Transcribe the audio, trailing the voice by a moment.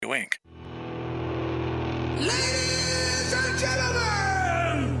Inc. Ladies and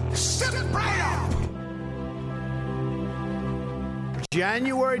gentlemen, step right up.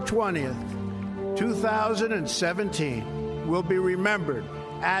 January 20th, 2017 will be remembered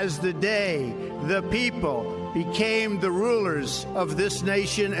as the day the people became the rulers of this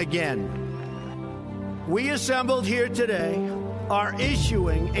nation again. We assembled here today are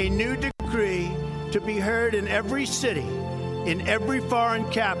issuing a new decree to be heard in every city, in every foreign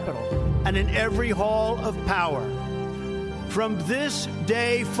capital, and in every hall of power. From this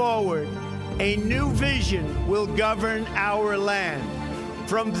day forward, a new vision will govern our land.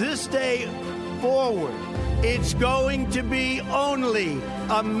 From this day forward, it's going to be only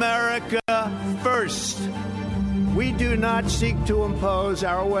America first. We do not seek to impose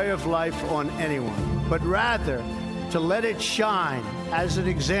our way of life on anyone, but rather to let it shine as an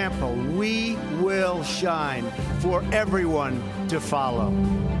example. We will shine for everyone to follow.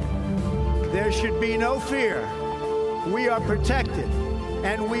 There should be no fear. We are protected,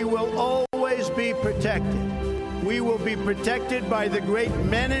 and we will always be protected. We will be protected by the great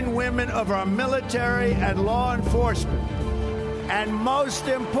men and women of our military and law enforcement. And most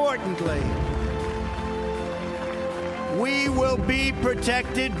importantly, we will be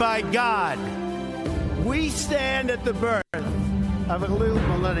protected by God. We stand at the birth of a new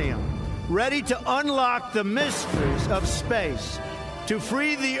millennium, ready to unlock the mysteries of space, to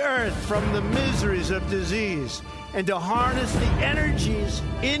free the earth from the miseries of disease, and to harness the energies,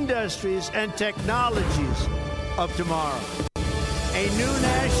 industries, and technologies of tomorrow. A new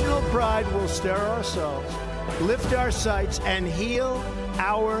national pride will stir our souls, lift our sights, and heal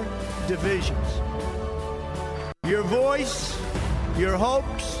our divisions. Your voice, your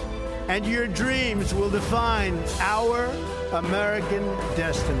hopes, and your dreams will define our American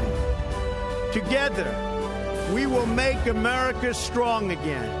destiny. Together, we will make America strong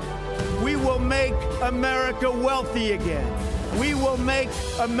again. We will make America wealthy again. We will make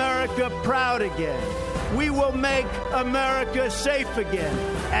America proud again. We will make America safe again.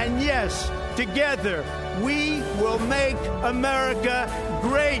 And yes, together, we will make America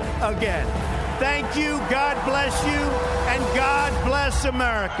great again. Thank you, God bless you, and God bless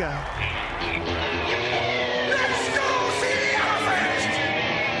America. Let's go see the elephant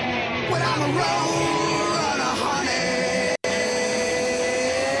without a roll and a honey.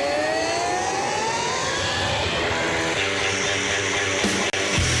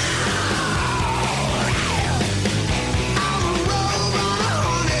 I'm a roll and a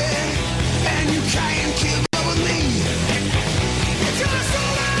honey, and you can't keep up with me. It's gonna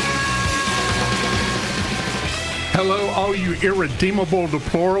Hello, all you irredeemable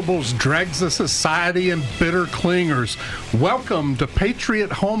deplorables, dregs of society, and bitter clingers. Welcome to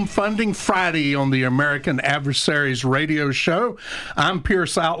Patriot Home Funding Friday on the American Adversaries radio show. I'm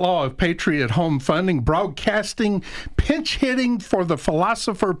Pierce Outlaw of Patriot Home Funding, broadcasting, pinch hitting for the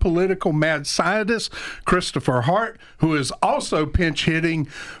philosopher, political mad scientist, Christopher Hart, who is also pinch hitting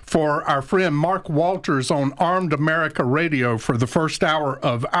for our friend Mark Walters on Armed America Radio for the first hour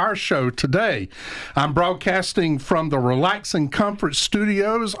of our show today. I'm broadcasting from the Relaxing Comfort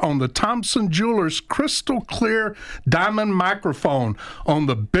Studios on the Thompson Jewelers crystal clear diamond microphone on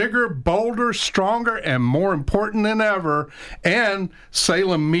the bigger, bolder, stronger, and more important than ever, and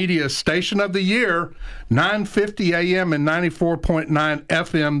Salem Media Station of the Year, 950 AM and 94.9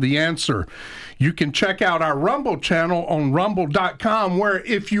 FM, The Answer. You can check out our Rumble channel on rumble.com, where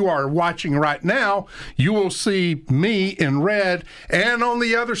if you are watching right now, you will see me in red, and on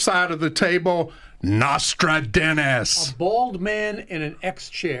the other side of the table, Nostradamus. A bald man in an X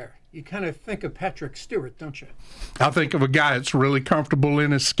chair. You kind of think of Patrick Stewart, don't you? I think of a guy that's really comfortable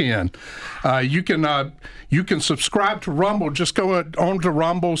in his skin. You can subscribe to Rumble. Just go on to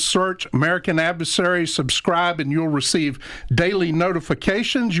Rumble, search American Adversary, subscribe, and you'll receive daily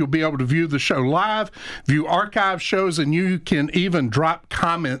notifications. You'll be able to view the show live, view archive shows, and you can even drop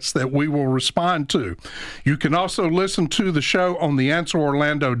comments that we will respond to. You can also listen to the show on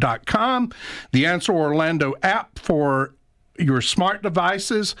theanswerorlando.com, the Answer Orlando app for your smart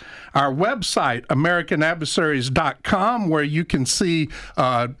devices, our website, AmericanAdversaries.com, where you can see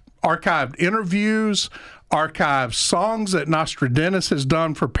archived interviews, archived songs that Nostradamus has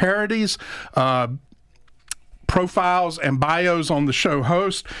done for parodies, profiles and bios on the show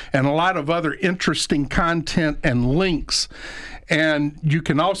host, and a lot of other interesting content and links. And you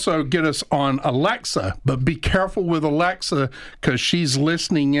can also get us on Alexa, but be careful with Alexa because she's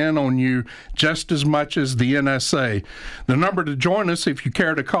listening in on you just as much as the NSA. The number to join us, if you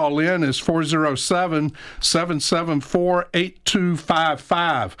care to call in, is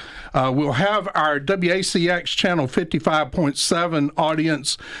 407-774-8255. We'll have our WACX channel 55.7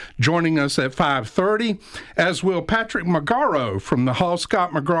 audience joining us at 5:30, as will Patrick Magaro from the Hall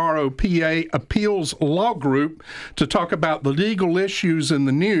Scott Magaro PA Appeals Law Group to talk about the legal issues in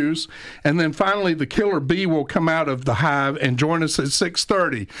the news. And then finally, the Killer Bee will come out of the hive and join us at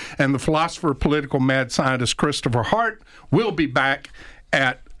 6:30. And the philosopher, political mad scientist Christopher Hart will be back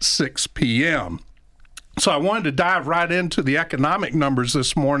at 6 p.m. So I wanted to dive right into the economic numbers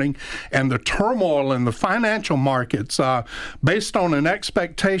this morning and the turmoil in the financial markets. Based on an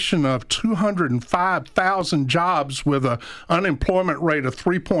expectation of 205,000 jobs with an unemployment rate of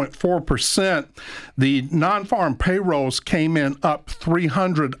 3.4%, the non-farm payrolls came in up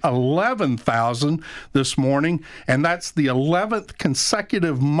 311,000 this morning, and that's the 11th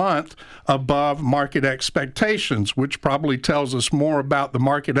consecutive month above market expectations, which probably tells us more about the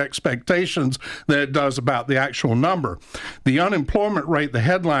market expectations than it does about the actual number. The unemployment rate, the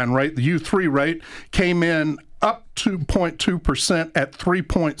headline rate, the U3 rate, came in up 2.2% at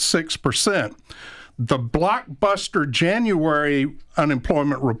 3.6%. The blockbuster January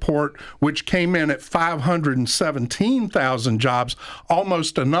unemployment report, which came in at 517,000 jobs,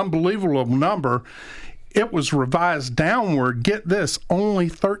 almost an unbelievable number, it was revised downward. Get this, only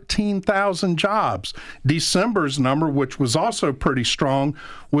 13,000 jobs. December's number, which was also pretty strong,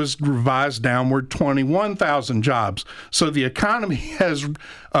 was revised downward, 21,000 jobs. So the economy has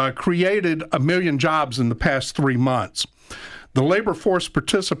created 1 million jobs in the past 3 months. The labor force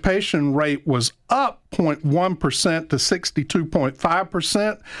participation rate was up 0.1% to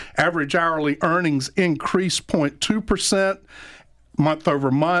 62.5%. Average hourly earnings increased 0.2% month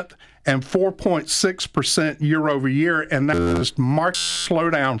over month, and 4.6% year over year, and that is a marked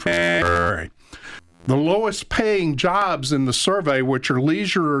slowdown from February. The lowest paying jobs in the survey, which are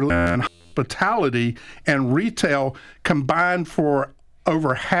leisure and hospitality and retail, combined for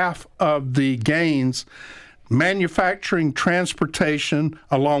over half of the gains. Manufacturing, transportation,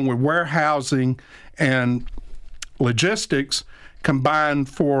 along with warehousing and logistics, combined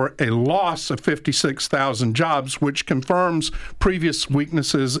for a loss of 56,000 jobs, which confirms previous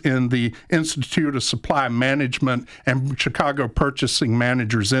weaknesses in the Institute of Supply Management and Chicago Purchasing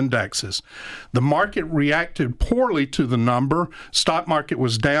Managers Indexes. The market reacted poorly to the number. Stock market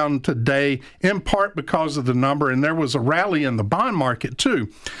was down today in part because of the number, and there was a rally in the bond market too.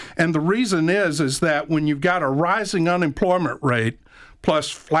 And the reason is that when you've got a rising unemployment rate plus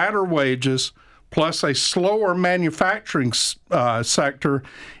flatter wages plus a slower manufacturing sector,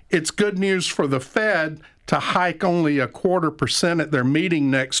 it's good news for the Fed to hike only 0.25% at their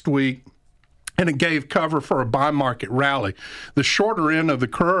meeting next week, and it gave cover for a bond market rally. The shorter end of the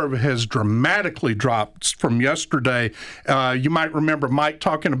curve has dramatically dropped from yesterday. You might remember Mike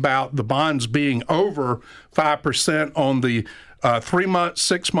talking about the bonds being over 5% on the 3-month,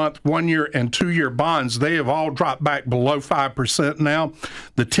 6-month, 1-year, and 2-year bonds. They have all dropped back below 5% now.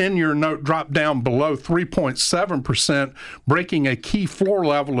 The 10-year note dropped down below 3.7%, breaking a key floor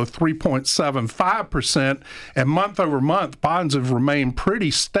level of 3.75%. And month over month, bonds have remained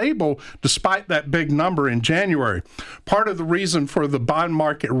pretty stable despite that big number in January. Part of the reason for the bond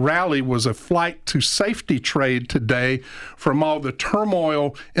market rally was a flight to safety trade today from all the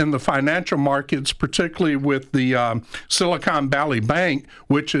turmoil in the financial markets, particularly with the Silicon Valley Bank,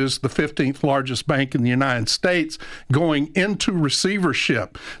 which is the 15th largest bank in the United States, going into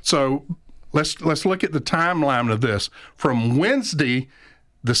receivership. So let's look at the timeline of this. From Wednesday,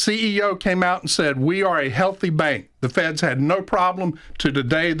 the CEO came out and said, we are a healthy bank. The feds had no problem, to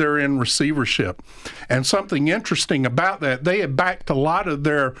today they're in receivership. And something interesting about that, they have backed a lot of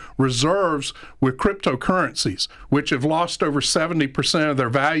their reserves with cryptocurrencies, which have lost over 70% of their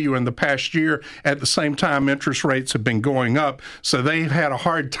value in the past year. At the same time, interest rates have been going up. So they've had a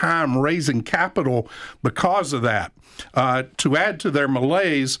hard time raising capital because of that. To add to their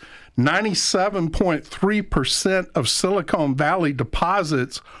malaise, 97.3% of Silicon Valley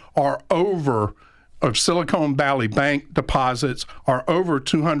deposits are over, of Silicon Valley Bank deposits are over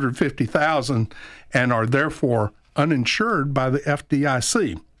 250,000 and are therefore uninsured by the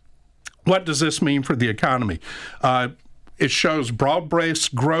FDIC. What does this mean for the economy? It shows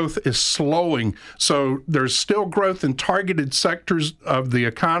broad-based growth is slowing. So there's still growth in targeted sectors of the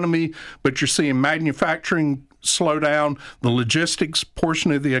economy, but you're seeing manufacturing slow down. The logistics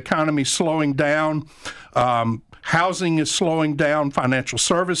portion of the economy slowing down. Housing is slowing down. Financial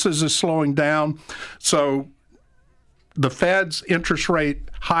services is slowing down. So the Fed's interest rate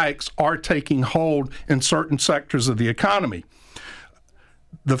hikes are taking hold in certain sectors of the economy.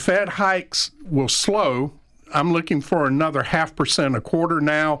 The Fed hikes will slow. I'm looking for another 0.5% a quarter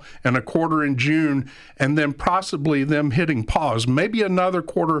now and a quarter in June, and then possibly them hitting pause. Maybe another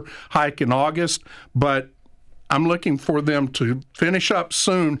quarter hike in August, but I'm looking for them to finish up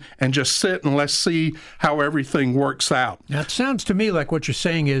soon and just sit and let's see how everything works out. Now, it sounds to me like what you're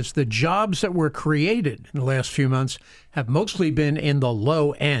saying is the jobs that were created in the last few months have mostly been in the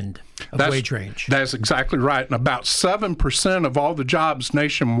low end of wage range. That's exactly right. And about 7% of all the jobs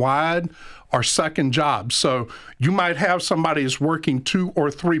nationwide are second jobs. So you might have somebody who's working 2 or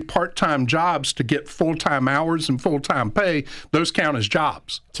 3 part-time jobs to get full-time hours and full-time pay. Those count as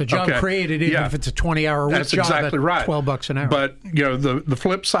jobs. It's a job created even if it's a 20-hour week That's job exactly at right. $12 an hour. But, you know, the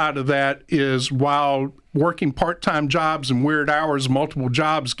flip side of that is while working part-time jobs and weird hours, multiple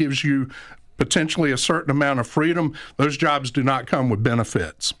jobs gives you potentially a certain amount of freedom, those jobs do not come with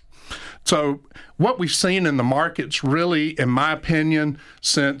benefits. So what we've seen in the markets really, in my opinion,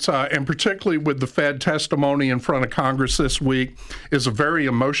 since, and particularly with the Fed testimony in front of Congress this week, is a very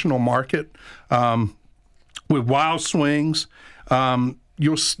emotional market with wild swings.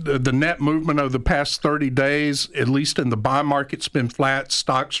 The net movement of the past 30 days, at least in the bond market's been flat.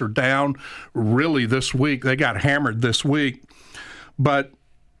 Stocks are down really this week. They got hammered this week. But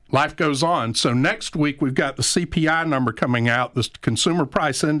life goes on. So next week, we've got the CPI number coming out, the Consumer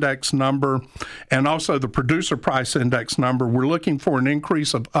Price Index number, and also the Producer Price Index number. We're looking for an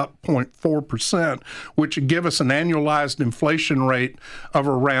increase of up 0.4%, which would give us an annualized inflation rate of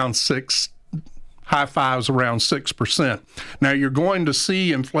around high fives around 6%. Now, you're going to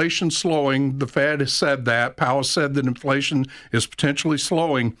see inflation slowing. The Fed has said that. Powell said that inflation is potentially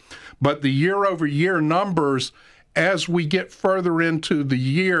slowing. But the year-over-year numbers, as we get further into the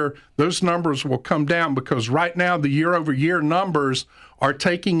year, those numbers will come down because right now the year-over-year numbers are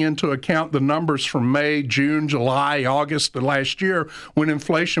taking into account the numbers from May, June, July, August of last year when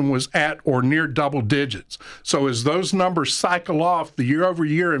inflation was at or near double digits. So as those numbers cycle off, the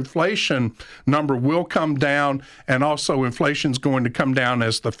year-over-year inflation number will come down, and also inflation is going to come down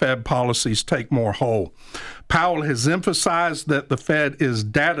as the Fed policies take more hold. Powell has emphasized that the Fed is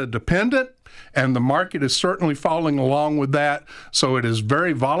data dependent, and the market is certainly falling along with that. So it is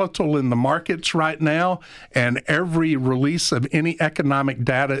very volatile in the markets right now, and every release of any economic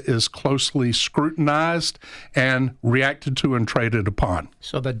data is closely scrutinized and reacted to and traded upon.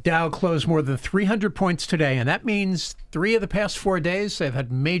 So the Dow closed more than 300 points today, and that means 3 of the past 4 days they've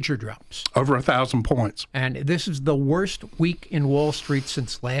had major drops. Over 1,000 points. And this is the worst week in Wall Street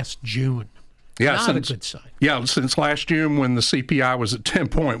since last June. Yeah, Not a good sign. Yeah, since last June when the CPI was at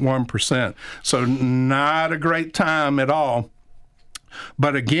 10.1%. So not a great time at all.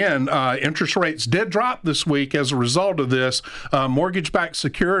 But again, interest rates did drop this week as a result of this. Mortgage-backed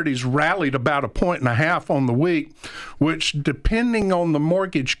securities rallied about 1.5 points on the week, which, depending on the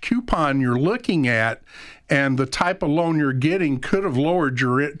mortgage coupon you're looking at and the type of loan you're getting, could have lowered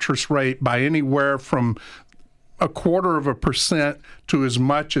your interest rate by anywhere from 0.25% to as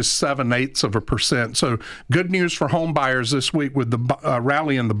much as 0.725%. So good news for home buyers this week with the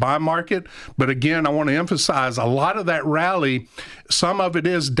rally in the bond market. But again, I want to emphasize a lot of that rally, some of it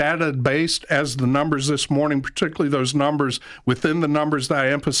is data-based, as the numbers this morning, particularly those numbers within the numbers that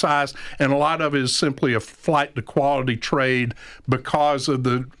I emphasized, and a lot of it is simply a flight to quality trade because of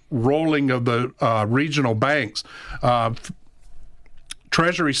the rolling of the regional banks.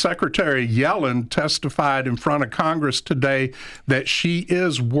 Treasury Secretary Yellen testified in front of Congress today that she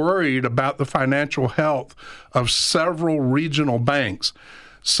is worried about the financial health of several regional banks.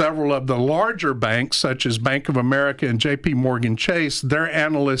 Several of the larger banks, such as Bank of America and J.P. Morgan Chase, their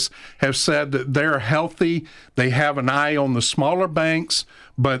analysts have said that they're healthy. They have an eye on the smaller banks,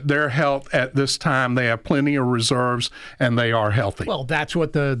 but their health at this time, they have plenty of reserves, and they are healthy. Well, that's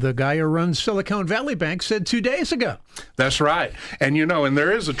what the guy who runs Silicon Valley Bank said 2 days ago. That's right. And, you know, and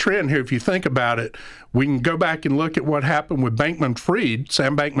there is a trend here, if you think about it. We can go back and look at what happened with Bankman-Fried,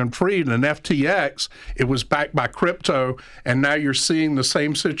 Sam Bankman-Fried, and FTX. It was backed by crypto, and now you're seeing the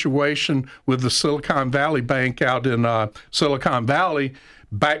same situation with the Silicon Valley Bank out in Silicon Valley.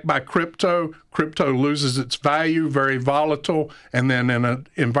 Backed by crypto, crypto loses its value, very volatile, and then in an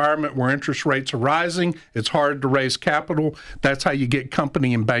environment where interest rates are rising, it's hard to raise capital. That's how you get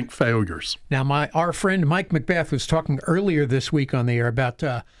company and bank failures. Now, our friend Mike McBeth was talking earlier this week on the air about,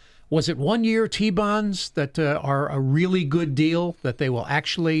 was it 1-year T-bonds that are a really good deal, that they will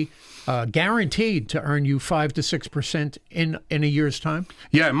actually guaranteed to earn you 5 to 6% in a year's time?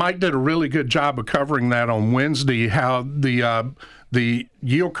 Yeah, Mike did a really good job of covering that on Wednesday, how the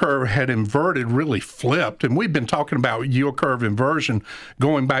yield curve had inverted, really flipped. And we've been talking about yield curve inversion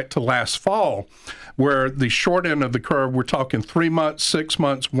going back to last fall, where the short end of the curve, we're talking 3 months, 6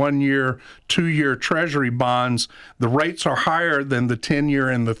 months, 1 year, 2-year Treasury bonds. The rates are higher than the 10-year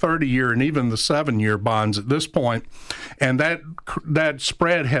and the 30-year and even the 7-year bonds at this point. And that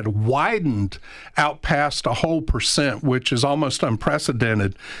spread had widened out past a whole percent, which is almost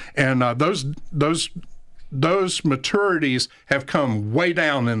unprecedented. And those maturities have come way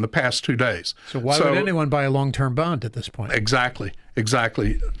down in the past 2 days. So why would anyone buy a long-term bond at this point? Exactly.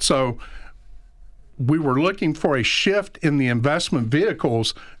 So we were looking for a shift in the investment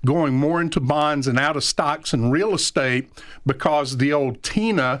vehicles going more into bonds and out of stocks and real estate because the old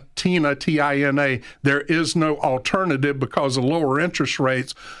TINA, T-I-N-A, there is no alternative because of lower interest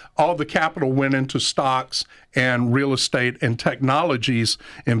rates. All the capital went into stocks and real estate and technologies,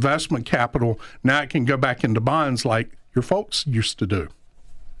 investment capital. Now it can go back into bonds like your folks used to do.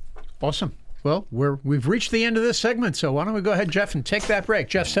 Awesome. Well, we've reached the end of this segment, so why don't we go ahead, Jeff, and take that break.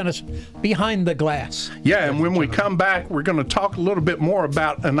 Jeff sent us behind the glass. Yeah, and when we come back, we're going to talk a little bit more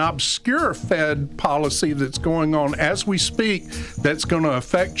about an obscure Fed policy that's going on as we speak that's going to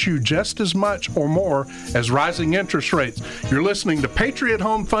affect you just as much or more as rising interest rates. You're listening to Patriot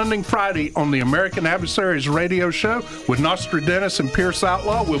Home Funding Friday on the American Adversaries Radio Show with Nostradamus and Pierce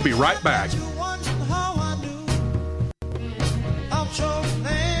Outlaw. We'll be right back.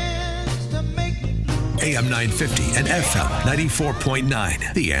 AM 950 and FM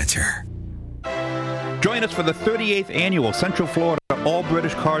 94.9. The Answer. Join us for the 38th annual Central Florida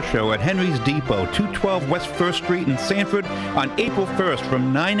All-British Car Show at Henry's Depot, 212 West 1st Street in Sanford on April 1st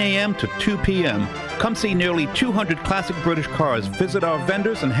from 9 a.m. to 2 p.m. Come see nearly 200 classic British cars, visit our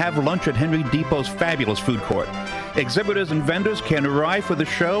vendors, and have lunch at Henry Depot's fabulous food court. Exhibitors and vendors can arrive for the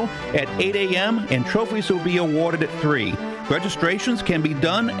show at 8 a.m. and trophies will be awarded at 3. Registrations can be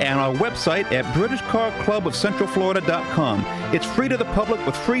done on our website at BritishCarClubOfCentralFlorida.com. It's free to the public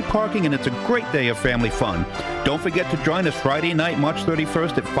with free parking, and it's a great day of family fun. Don't forget to join us Friday night, March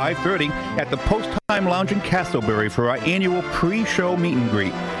 31st at 5:30 at the Post Time Lounge in Castleberry for our annual pre-show meet and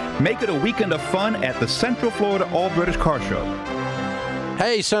greet. Make it a weekend of fun at the Central Florida All-British Car Show.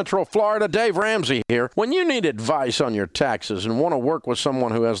 Hey, Central Florida, Dave Ramsey here. When you need advice on your taxes and want to work with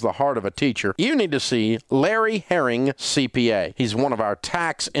someone who has the heart of a teacher, you need to see Larry Herring, CPA. He's one of our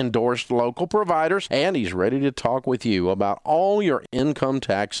tax-endorsed local providers, and he's ready to talk with you about all your income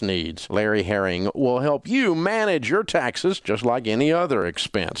tax needs. Larry Herring will help you manage your taxes just like any other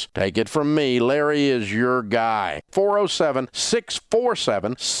expense. Take it from me, Larry is your guy.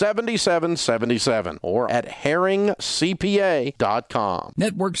 407-647-7777 or at herringcpa.com.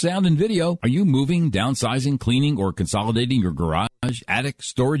 Network Sound and Video. Are you moving, downsizing, cleaning, or consolidating your garage, attic,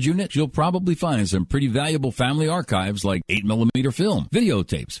 storage unit? You'll probably find some pretty valuable family archives like 8mm film,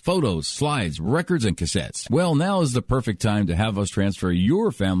 videotapes, photos, slides, records, and cassettes. Well, now is the perfect time to have us transfer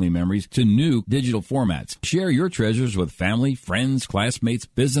your family memories to new digital formats. Share your treasures with family, friends, classmates,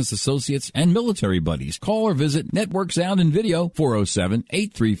 business associates, and military buddies. Call or visit Network Sound and Video,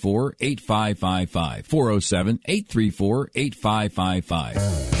 407-834-8555, 407-834-8555.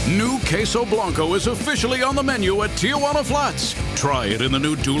 New Queso Blanco is officially on the menu at Tijuana Flats. Try it in the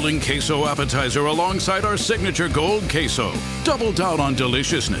new dueling queso appetizer alongside our signature gold queso. Double down on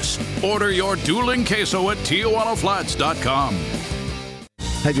deliciousness. Order your dueling queso at TijuanaFlats.com.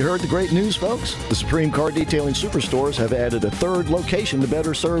 Have you heard the great news, folks? The Supreme Car Detailing Superstores have added a third location to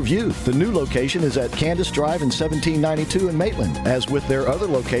better serve you. The new location is at Candace Drive and 1792 in Maitland. As with their other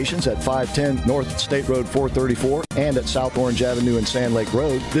locations at 510 North State Road 434 and at South Orange Avenue and Sand Lake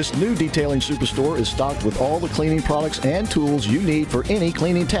Road, this new detailing superstore is stocked with all the cleaning products and tools you need for any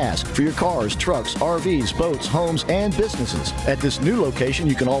cleaning task for your cars, trucks, RVs, boats, homes, and businesses. At this new location,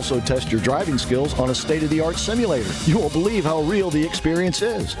 you can also test your driving skills on a state-of-the-art simulator. You won't believe how real the experience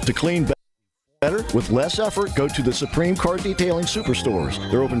is. To clean better with less effort, go to the Supreme Car Detailing Superstores.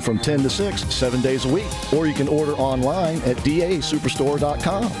 They're open from 10 to 6, 7 days a week. Or you can order online at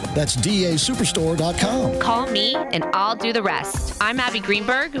DASuperstore.com. That's DASuperstore.com. Call me and I'll do the rest. I'm Abby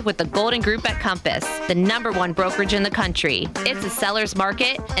Greenberg with the Golden Group at Compass, the #1 brokerage in the country. It's a seller's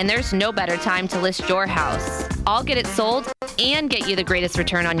market, and there's no better time to list your house. I'll get it sold and get you the greatest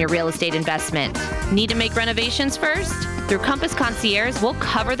return on your real estate investment. Need to make renovations first? Through Compass Concierge, we'll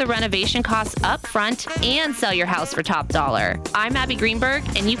cover the renovation costs up front and sell your house for top dollar. I'm Abby Greenberg,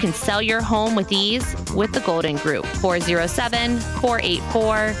 and you can sell your home with ease with the Golden Group.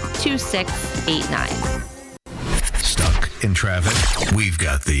 407-484-2689. Stuck in traffic, we've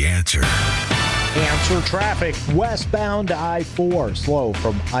got the answer. Answer traffic. Westbound I-4, slow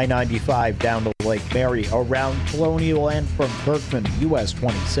from I-95 down to Lake Mary, around Colonial and from Kirkman, US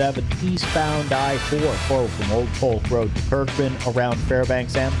 27. Eastbound I-4, slow from Old Polk Road to Kirkman, around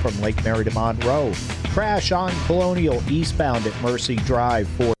Fairbanks and from Lake Mary to Monroe. Crash on Colonial eastbound at Mercy Drive,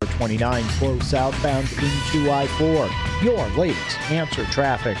 429, slow southbound into I-4. Your latest Answer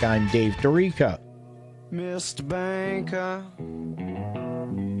traffic. I'm Dave Dorica. Mr. Banker,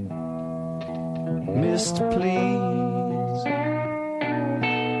 Mr. Please,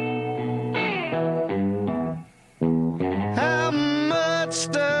 how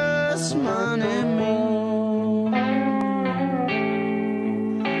much does money mean?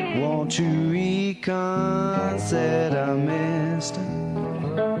 Won't you recon, said I missed it.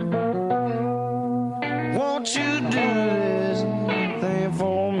 Won't you do this thing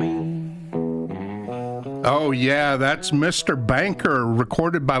for me? Oh, yeah, that's Mr. Banker,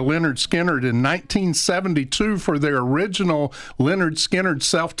 recorded by Lynyrd Skynyrd in 1972 for their original Lynyrd Skynyrd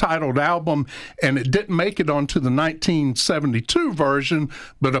self-titled album, and it didn't make it onto the 1972 version,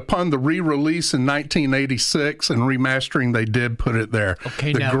 but upon the re-release in 1986 and remastering, they did put it there.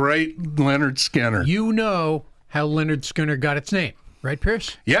 Okay, the great Lynyrd Skynyrd. You know how Lynyrd Skynyrd got its name, right,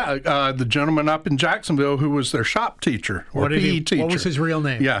 Pierce? Yeah, the gentleman up in Jacksonville who was their shop teacher or PE teacher. What was his real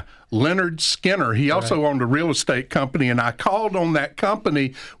name? Yeah, Lynyrd Skynyrd. He also owned a real estate company, and I called on that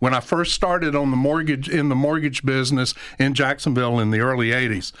company when I first started on the mortgage business in Jacksonville in the early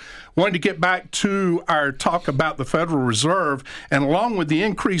 80s. Wanted to get back to our talk about the Federal Reserve, and along with the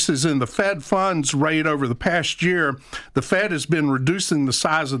increases in the Fed funds rate over the past year, the Fed has been reducing the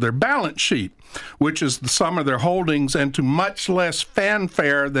size of their balance sheet, which is the sum of their holdings, and to much less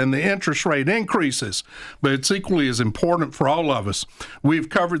fanfare than the interest rate increases. But it's equally as important for all of us. We've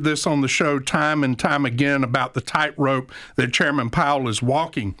covered this on the show time and time again about the tightrope that Chairman Powell is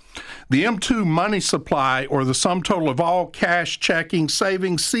walking. The M2 money supply, or the sum total of all cash, checking,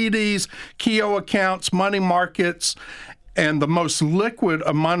 savings, CDs, Keogh accounts, money markets, and the most liquid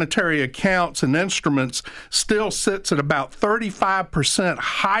of monetary accounts and instruments, still sits at about 35%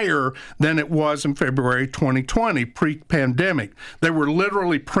 higher than it was in February 2020, pre-pandemic. They were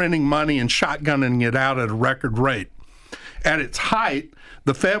literally printing money and shotgunning it out at a record rate. At its height,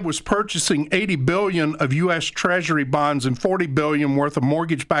 the Fed was purchasing $80 billion of U.S. Treasury bonds and $40 billion worth of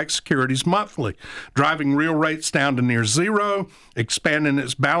mortgage-backed securities monthly, driving real rates down to near zero, expanding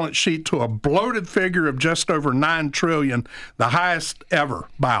its balance sheet to a bloated figure of just over $9 trillion, the highest ever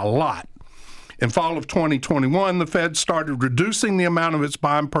by a lot. In fall of 2021, the Fed started reducing the amount of its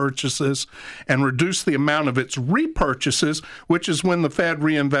bond purchases and reduced the amount of its repurchases, which is when the Fed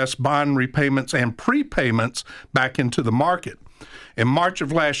reinvests bond repayments and prepayments back into the market. In March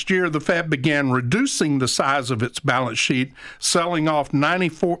of last year, the Fed began reducing the size of its balance sheet, selling off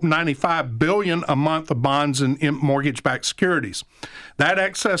 $95 billion a month of bonds and mortgage-backed securities. That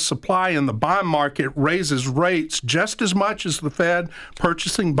excess supply in the bond market raises rates just as much as the Fed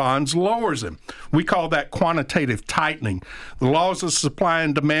purchasing bonds lowers them. We call that quantitative tightening. The laws of supply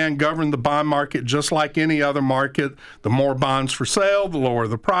and demand govern the bond market just like any other market. The more bonds for sale, the lower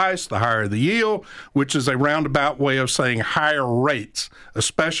the price, the higher the yield, which is a roundabout way of saying higher rates,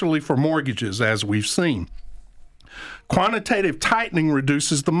 especially for mortgages, as we've seen. Quantitative tightening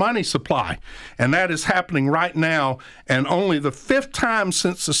reduces the money supply, and that is happening right now, and only the fifth time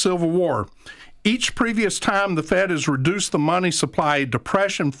since the Civil War. Each previous time the Fed has reduced the money supply,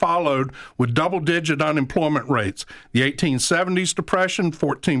 depression followed with double-digit unemployment rates. The 1870s depression,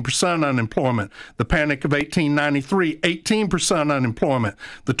 14% unemployment. The Panic of 1893, 18% unemployment.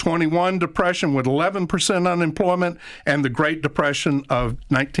 The 21 depression with 11% unemployment, and the Great Depression of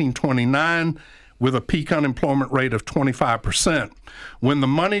 1929 with a peak unemployment rate of 25%. When the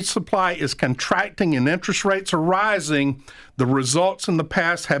money supply is contracting and interest rates are rising, the results in the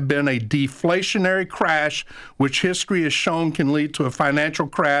past have been a deflationary crash, which history has shown can lead to a financial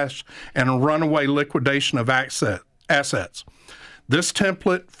crash and a runaway liquidation of assets. This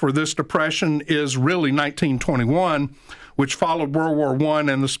template for this depression is really 1921, which followed World War I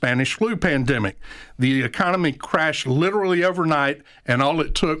and the Spanish flu pandemic. The economy crashed literally overnight, and all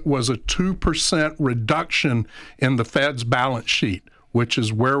it took was a 2% reduction in the Fed's balance sheet, which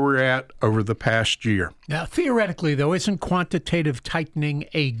is where we're at over the past year. Now, theoretically, though, isn't quantitative tightening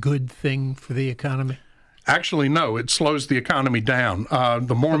a good thing for the economy? Actually, no, it slows the economy down.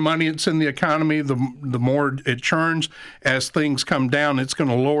 The more money it's in the economy, the more it churns. As things come down, it's going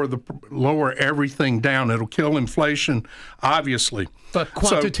to lower everything down. It'll kill inflation, obviously. But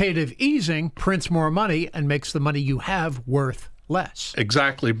quantitative easing prints more money and makes the money you have worth less.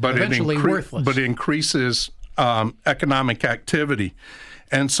 Exactly, but eventually worthless. But it increases economic activity.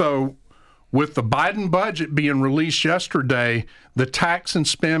 And so with the Biden budget being released yesterday, the tax and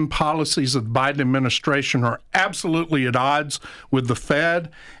spend policies of the Biden administration are absolutely at odds with the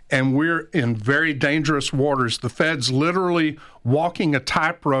Fed, and we're in very dangerous waters. The Fed's literally walking a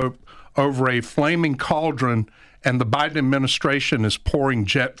tightrope over a flaming cauldron, and the Biden administration is pouring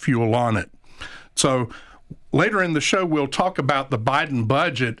jet fuel on it. So later in the show, we'll talk about the Biden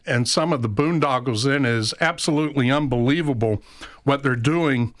budget, and some of the boondoggles in it is absolutely unbelievable what they're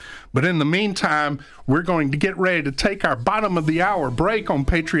doing. But in the meantime, we're going to get ready to take our bottom of the hour break on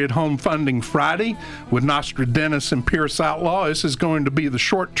Patriot Home Funding Friday with Nostradamus and Pierce Outlaw. This is going to be the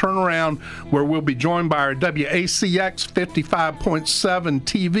short turnaround where we'll be joined by our WACX 55.7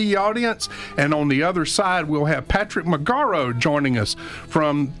 TV audience. And on the other side, we'll have Patrick Magaro joining us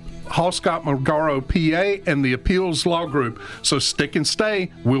from Hall-Scott Magaro, PA, and the Appeals Law Group. So stick and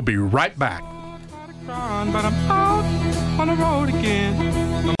stay. We'll be right back. But I'm out on the road again.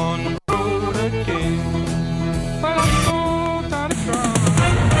 I'm on the road again. But I'm so tired of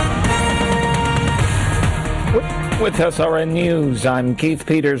crying. With SRN News, I'm Keith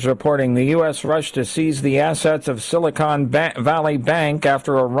Peters reporting the U.S. rushed to seize the assets of Silicon Valley Bank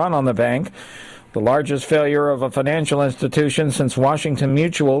after a run on the bank, the largest failure of a financial institution since Washington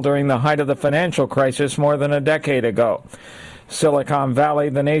Mutual during the height of the financial crisis more than a decade ago. Silicon Valley,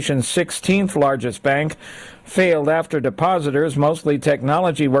 the nation's 16th largest bank, failed after depositors, mostly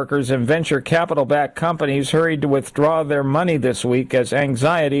technology workers and venture capital-backed companies, hurried to withdraw their money this week as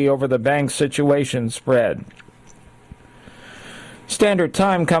anxiety over the bank's situation spread. Standard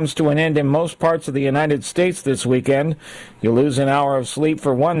time comes to an end in most parts of the United States this weekend. You'll lose an hour of sleep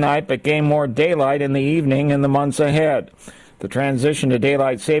for one night, but gain more daylight in the evening in the months ahead. The transition to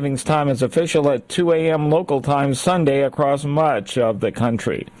daylight savings time is official at 2 a.m. local time Sunday across much of the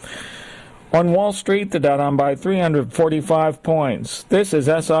country. On Wall Street, the Dow down by 345 points. This is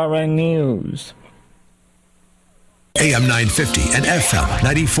SRN News. AM 950 and FM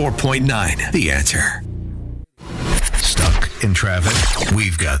 94.9. The Answer. Stuck in traffic?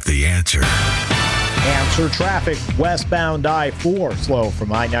 We've got the answer. Answer traffic westbound I-4 slow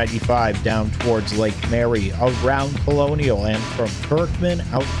from I-95 down towards Lake Mary, around Colonial, and from Kirkman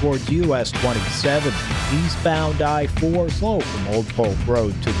out towards US 27. Eastbound I-4 slow from Old Polk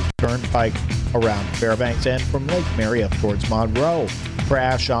Road to the Turnpike, around Fairbanks, and from Lake Mary up towards Monroe.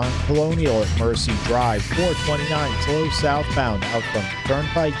 Crash on Colonial at Mercy Drive, 429 slow southbound out from the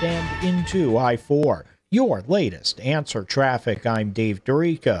Turnpike and into I-4. Your latest Answer Traffic. I'm Dave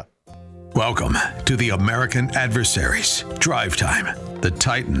Dorica. Welcome to the American Adversaries Drive Time, the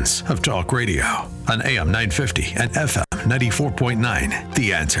Titans of Talk Radio on AM 950 and FM 94.9.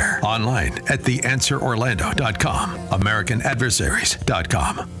 The Answer. Online at theanswerorlando.com,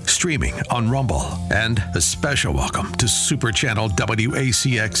 americanadversaries.com, streaming on Rumble, and a special welcome to Super Channel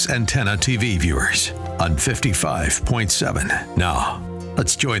WACX antenna TV viewers on 55.7. Now,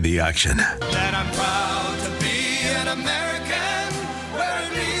 let's join the action. That I'm proud to be an American, where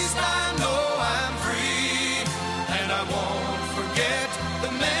at least I know I'm free. And I won't forget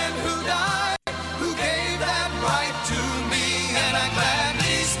the men who died, who gave that right to me. And I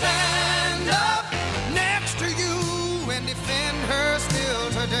gladly stand up next to you and defend her still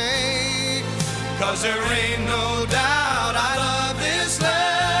today. 'Cause there ain't no doubt I love this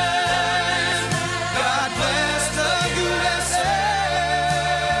land. God bless the USA.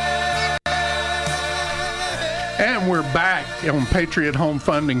 And we're back on Patriot Home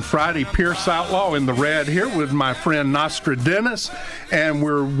Funding Friday. Pierce Outlaw in the red here with my friend Nostradamus. And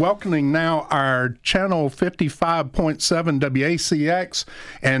we're welcoming now our channel 55.7 WACX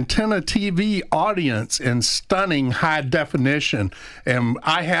antenna TV audience in stunning high definition. And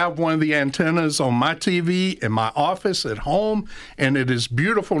I have one of the antennas on my TV in my office at home, and it is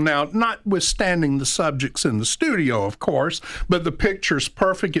beautiful now, notwithstanding the subjects in the studio, of course, but the picture's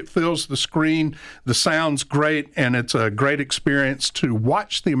perfect. It fills the screen, the sound's great, and it's a great experience to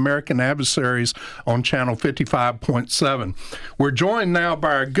watch the American Adversaries on channel 55.7. We're joined now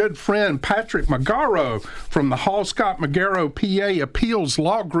by our good friend Patrick Magaro from the Hall-Scott Magaro, PA,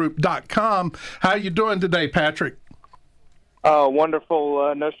 AppealsLawGroup.com. How you doing today, Patrick?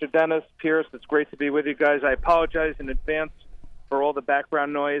 Wonderful, Nostradamus, Pierce. It's great to be with you guys. I apologize in advance for all the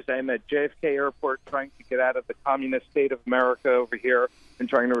background noise. I'm at JFK Airport trying to get out of the communist state of America over here and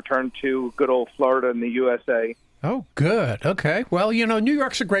trying to return to good old Florida in the USA. Oh, good. Okay. Well, you know, New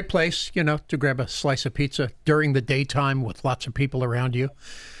York's a great place, you know, to grab a slice of pizza during the daytime with lots of people around you.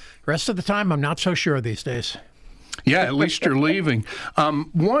 Rest of the time, I'm not so sure these days. Yeah, at least you're leaving.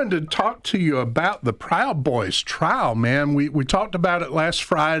 Wanted to talk to you about the Proud Boys trial, man. We talked about it last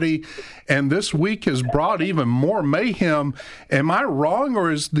Friday, and this week has brought even more mayhem. Am I wrong,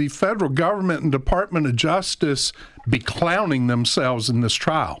 or is the federal government and Department of Justice beclowning themselves in this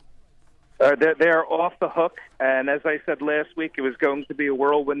trial? They're off the hook, and as I said last week, it was going to be a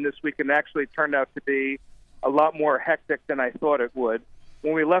whirlwind this week, and actually turned out to be a lot more hectic than I thought it would.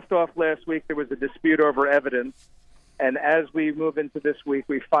 When we left off last week, there was a dispute over evidence. And as we move into this week,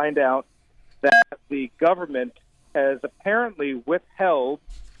 we find out that the government has apparently withheld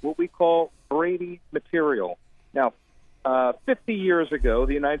what we call Brady material. Now, 50 years ago,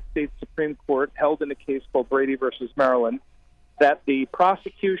 the United States Supreme Court held in a case called Brady versus Maryland that the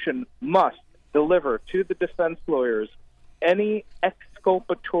prosecution must deliver to the defense lawyers any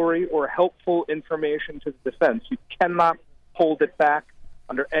exculpatory or helpful information to the defense. You cannot hold it back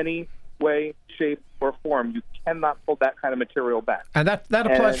under any way, shape, or form. You cannot pull that kind of material back. And that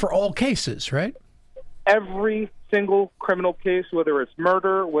applies for all cases, right? Every single criminal case, whether it's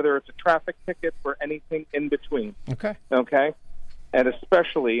murder, whether it's a traffic ticket, or anything in between. Okay. And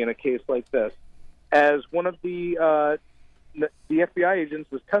especially in a case like this. As one of the FBI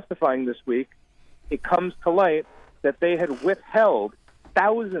agents was testifying this week, it comes to light that they had withheld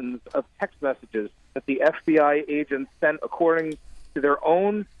thousands of text messages that the FBI agents sent according to their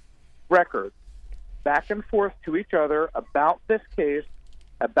own records back and forth to each other about this case,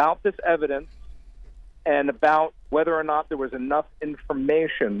 about this evidence, and about whether or not there was enough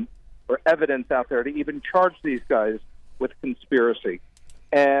information or evidence out there to even charge these guys with conspiracy.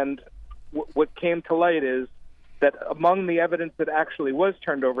 And what came to light is that among the evidence that actually was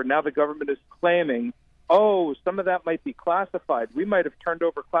turned over, now the government is claiming, oh, some of that might be classified. We might have turned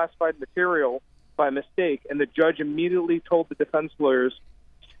over classified material by mistake. And the judge immediately told the defense lawyers,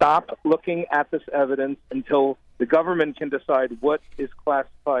 stop looking at this evidence until the government can decide what is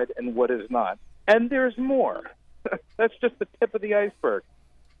classified and what is not. And there's more. That's just the tip of the iceberg.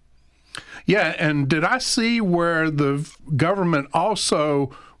 Yeah, and did I see where the government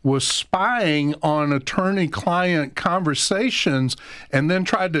also was spying on attorney-client conversations and then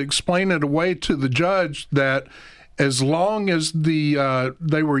tried to explain it away to the judge that as long as they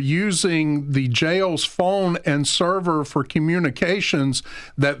were using the jail's phone and server for communications,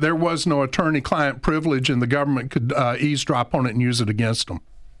 that there was no attorney-client privilege and the government could eavesdrop on it and use it against them?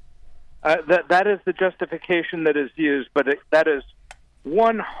 That is the justification that is used, but that is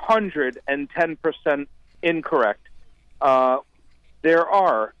 110% incorrect. There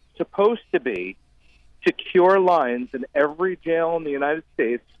are supposed to be secure lines in every jail in the United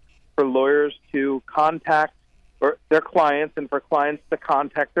States for lawyers to contact their clients and for clients to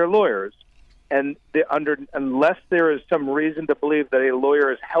contact their lawyers. And unless there is some reason to believe that a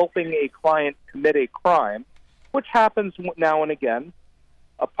lawyer is helping a client commit a crime, which happens now and again,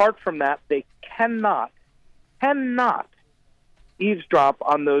 apart from that, they cannot eavesdrop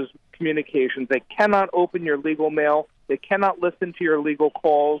on those communications. They cannot open your legal mail. They cannot listen to your legal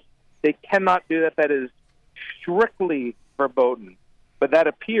calls. They cannot do that. That is strictly verboten. But that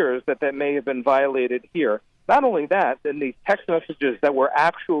appears that may have been violated here. Not only that, in these text messages that were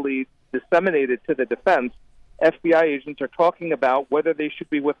actually disseminated to the defense, FBI agents are talking about whether they should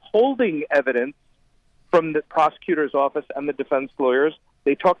be withholding evidence from the prosecutor's office and the defense lawyers.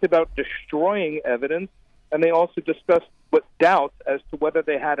 They talked about destroying evidence, and they also discussed with doubts as to whether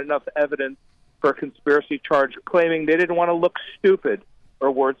they had enough evidence for a conspiracy charge, claiming they didn't want to look stupid,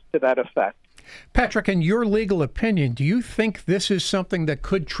 or words to that effect. Patrick, in your legal opinion, do you think this is something that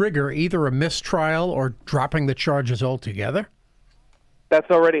could trigger either a mistrial or dropping the charges altogether?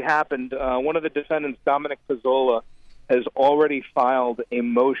 That's already happened. One of the defendants, Dominic Pizzola, has already filed a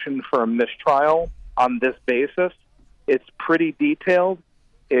motion for a mistrial on this basis. It's pretty detailed.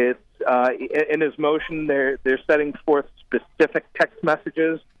 It's in his motion, they're setting forth specific text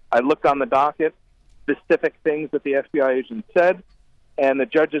messages. I looked on the docket, specific things that the FBI agent said, and the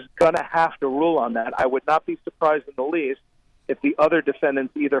judge is going to have to rule on that. I would not be surprised in the least if the other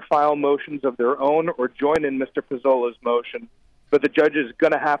defendants either file motions of their own or join in Mr. Pizzola's motion. But the judge is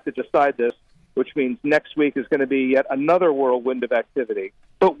going to have to decide this, which means next week is going to be yet another whirlwind of activity.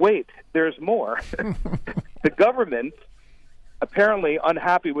 But wait, there's more. The government, apparently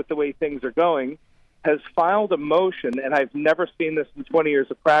unhappy with the way things are going, has filed a motion, and I've never seen this in 20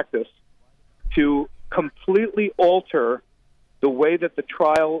 years of practice, to completely alter the way that the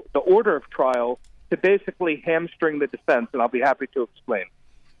order of trial, to basically hamstring the defense, and I'll be happy to explain.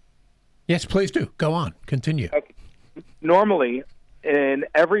 Yes, please do. Go on. Continue. Okay. Normally, in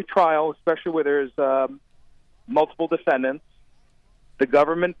every trial, especially where there's multiple defendants, the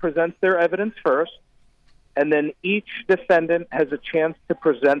government presents their evidence first. and then each defendant has a chance to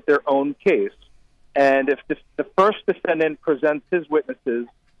present their own case. And if the first defendant presents his witnesses,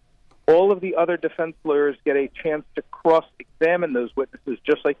 all of the other defense lawyers get a chance to cross-examine those witnesses,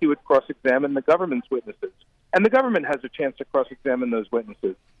 just like you would cross-examine the government's witnesses. And the government has a chance to cross-examine those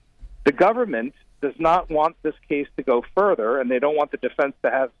witnesses. The government does not want this case to go further, and they don't want the defense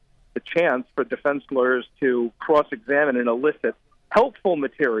to have the chance for defense lawyers to cross-examine and elicit helpful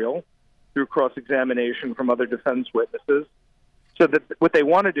material through cross-examination from other defense witnesses. So that what they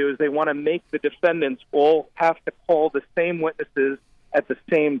want to do is they want to make the defendants all have to call the same witnesses at the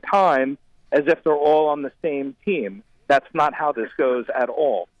same time as if they're all on the same team. That's not how this goes at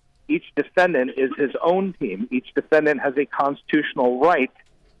all. Each defendant is his own team. Each defendant has a constitutional right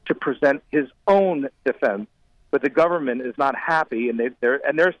to present his own defense. But the government is not happy, and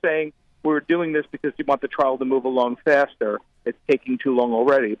they're saying, we're doing this because we want the trial to move along faster. It's taking too long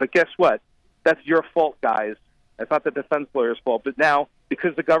already. But guess what? That's your fault, guys. That's not the defense lawyer's fault. But now,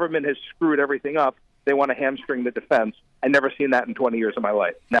 because the government has screwed everything up, they want to hamstring the defense. I've never seen that in 20 years of my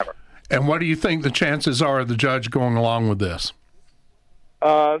life. Never. And what do you think the chances are of the judge going along with this?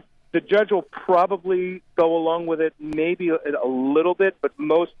 The judge will probably go along with it maybe a little bit, but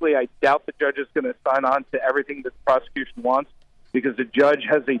mostly I doubt the judge is going to sign on to everything that the prosecution wants, because the judge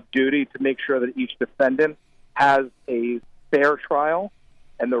has a duty to make sure that each defendant has a fair trial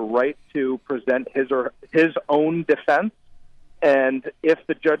and the right to present his own defense. And if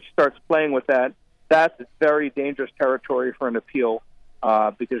the judge starts playing with that, that's very dangerous territory for an appeal,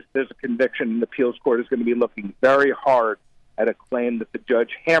 because there's a conviction, and the appeals court is going to be looking very hard at a claim that the judge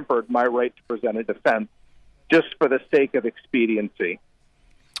hampered my right to present a defense just for the sake of expediency.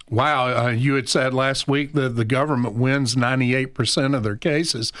 Wow, you had said last week that the government wins 98% of their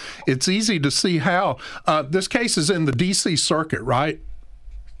cases. It's easy to see how. This case is in the D.C. Circuit, right?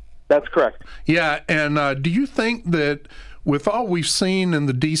 That's correct. Yeah, and do you think that with all we've seen in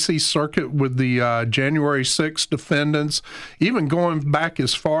the D.C. Circuit with the January 6th defendants, even going back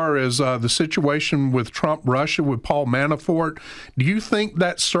as far as the situation with Trump-Russia with Paul Manafort, do you think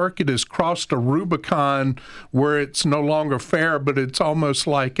that circuit has crossed a Rubicon where it's no longer fair, but it's almost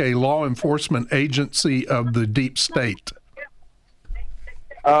like a law enforcement agency of the deep state?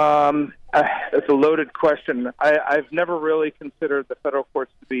 It's a loaded question. I've never really considered the federal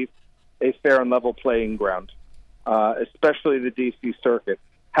courts to be a fair and level playing ground, especially the D.C. Circuit.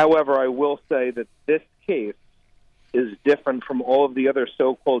 However, I will say that this case is different from all of the other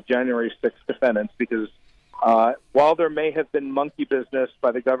so-called January 6th defendants, because while there may have been monkey business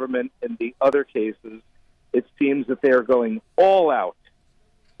by the government in the other cases, it seems that they are going all out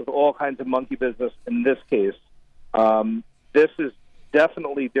with all kinds of monkey business in this case. This is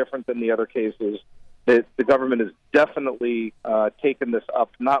definitely different than the other cases. The government has definitely taken this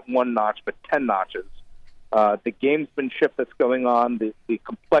up, not one notch, but 10 notches. The gamesmanship that's going on, the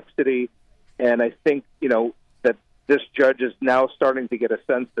complexity, and I think, that this judge is now starting to get a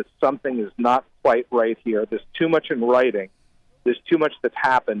sense that something is not quite right here. There's too much in writing. There's too much that's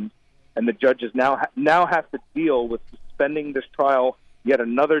happened, and the judges now have to deal with suspending this trial yet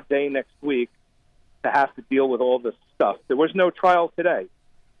another day next week to have to deal with all this stuff. There was no trial today.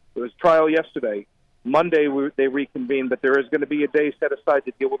 There was trial yesterday. Monday they reconvened, but there is going to be a day set aside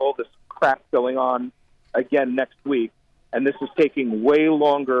to deal with all this crap going on again next week, and this is taking way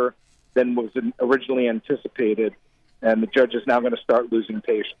longer than was originally anticipated, and the judge is now going to start losing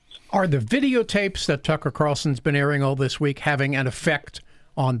patience. Are the videotapes that Tucker Carlson's been airing all this week having an effect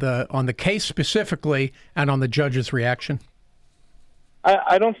on the case specifically and on the judge's reaction?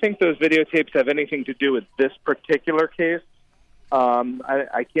 I don't think those videotapes have anything to do with this particular case.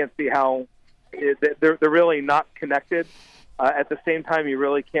 I can't see how they're really not connected. At the same time, you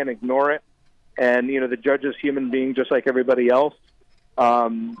really can't ignore it. And, the judge is a human being just like everybody else.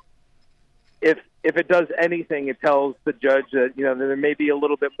 If it does anything, it tells the judge that, there may be a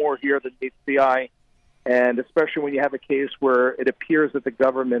little bit more here than meets the eye. And especially when you have a case where it appears that the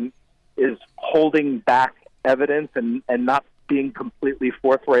government is holding back evidence and not being completely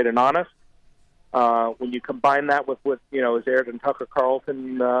forthright and honest. When you combine that with what, is aired in Tucker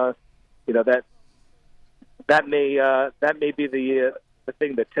Carlson, that may be the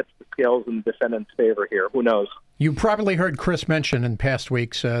thing that tips the scales in the defendant's favor here. Who knows? You probably heard Chris mention in past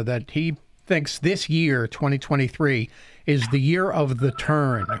weeks that he thinks this year, 2023, is the year of the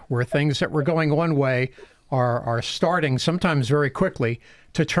turn, where things that were going one way are starting, sometimes very quickly,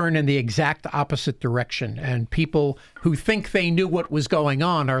 to turn in the exact opposite direction. And people who think they knew what was going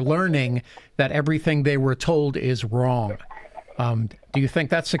on are learning that everything they were told is wrong. Do you think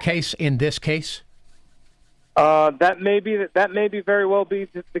that's the case in this case? That may be very well be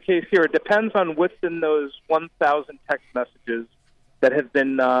the case here. It depends on what's in those 1,000 text messages that have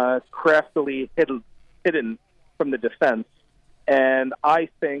been craftily hidden from the defense. And I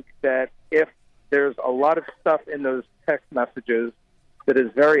think that if there's a lot of stuff in those text messages that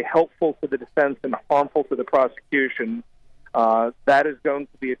is very helpful to the defense and harmful to the prosecution, that is going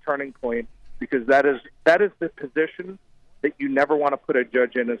to be a turning point, because that is the position that you never want to put a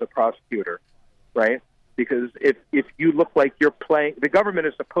judge in as a prosecutor, right? Because if you look like you're playing, the government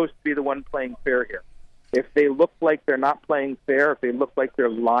is supposed to be the one playing fair here. If they look like they're not playing fair, if they look like they're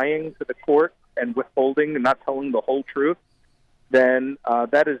lying to the court and withholding and not telling the whole truth, then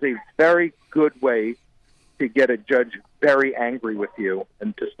that is a very good way to get a judge very angry with you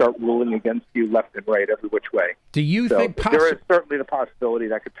and to start ruling against you left and right, every which way. Do you think there is certainly the possibility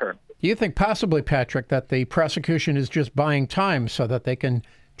that could turn? Do you think possibly, Patrick, that the prosecution is just buying time so that they can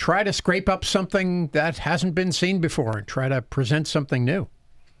try to scrape up something that hasn't been seen before and try to present something new?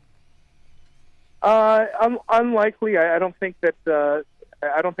 Unlikely. I don't think that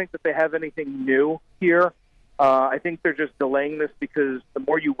they have anything new here. I think they're just delaying this because the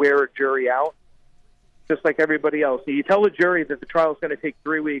more you wear a jury out, just like everybody else, you tell a jury that the trial is going to take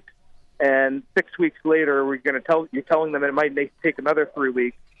 3 weeks, and 6 weeks later you're telling them it might take another 3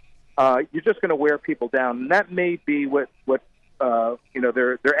 weeks. You're just going to wear people down, and that may be what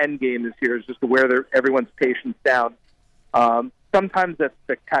their end game is here, is just to wear everyone's patience down. Sometimes that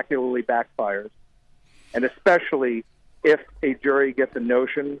spectacularly backfires, and especially if a jury gets a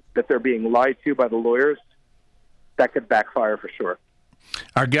notion that they're being lied to by the lawyers, that could backfire for sure.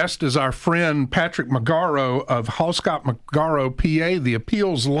 Our guest is our friend Patrick Magaro of Halscott Magaro, PA, the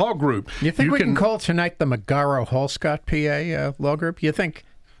Appeals Law Group. You think we can call tonight the Magaro Halscott, PA Law Group? You think?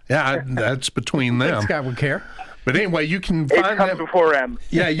 Yeah, that's between them. Scott would care. But anyway, you can find them before M.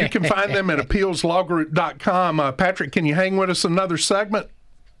 Yeah, you can find them at appealslawgroup.com. Patrick, can you hang with us another segment?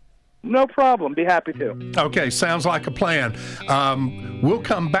 No problem. Be happy to. Okay, sounds like a plan. We'll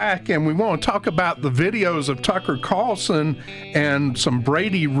come back and we want to talk about the videos of Tucker Carlson and some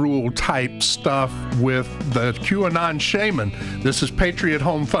Brady Rule type stuff with the QAnon shaman. This is Patriot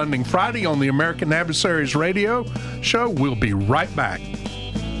Home Funding Friday on the American Adversaries Radio Show. We'll be right back.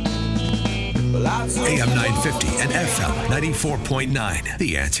 AM 950 and FM 94.9.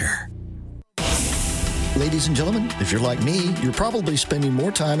 The Answer. Ladies and gentlemen, if you're like me, you're probably spending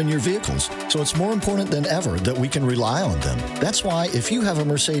more time in your vehicles, so it's more important than ever that we can rely on them. That's why if you have a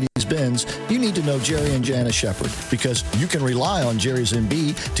Mercedes-Benz, you need to know Jerry and Janice Shepard, because you can rely on Jerry's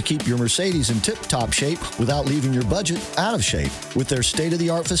MB to keep your Mercedes in tip-top shape without leaving your budget out of shape. With their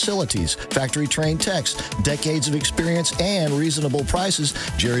state-of-the-art facilities, factory-trained techs, decades of experience, and reasonable prices,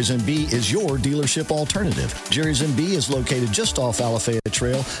 Jerry's MB is your dealership alternative. Jerry's MB is located just off Alafaya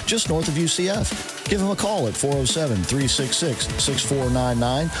Trail, just north of UCF. Give them a call at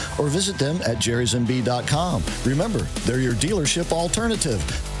 407-366-6499 or visit them at jerrysmb.com. Remember, they're your dealership alternative.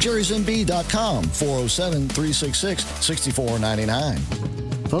 jerrysmb.com, 407-366-6499.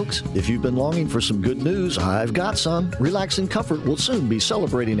 Folks, if you've been longing for some good news, I've got some. Relax and Comfort will soon be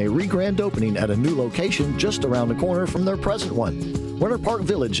celebrating a re-grand opening at a new location just around the corner from their present one. Winter Park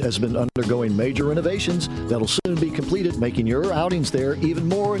Village has been undergoing major renovations that'll soon be completed, making your outings there even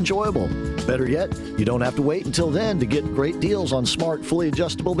more enjoyable. Better yet, you don't have to wait until then to get great deals on smart, fully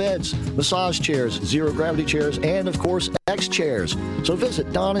adjustable beds, massage chairs, zero-gravity chairs, and, of course, X chairs. So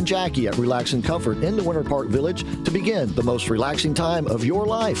visit Don and Jackie at Relax and Comfort in the Winter Park Village to begin the most relaxing time of your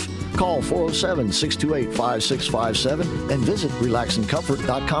life. Call 407-628-5657 and visit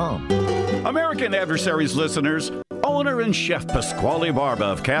relaxandcomfort.com. American Adversaries listeners, owner and chef Pasquale Barba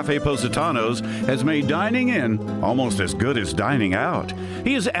of Cafe Positano's has made dining in almost as good as dining out.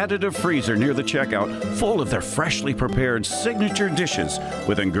 He has added a freezer near the checkout full of their freshly prepared signature dishes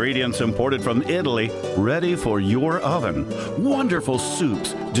with ingredients imported from Italy ready for your oven. Wonderful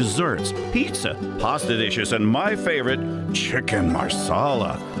soups, desserts, pizza, pasta dishes, and my favorite, chicken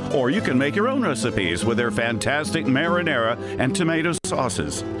marsala. Or you can make your own recipes with their fantastic marinara and tomato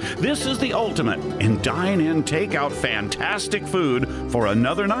sauces. This is the ultimate in dine-in takeout fantastic food for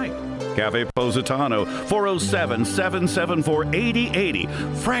another night. Cafe Positano,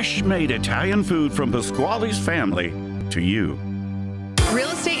 407-774-8080. Fresh-made Italian food from Pasquale's family to you. Real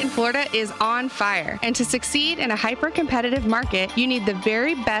estate Florida is on fire, and to succeed in a hyper-competitive market, you need the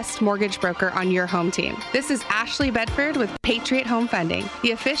very best mortgage broker on your home team. This is Ashley Bedford with Patriot Home Funding,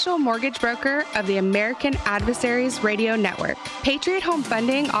 the official mortgage broker of the American Adversaries Radio Network. Patriot Home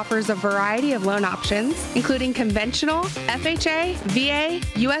Funding offers a variety of loan options, including conventional, FHA, VA,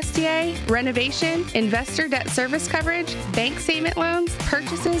 USDA, renovation, investor debt service coverage, bank statement loans,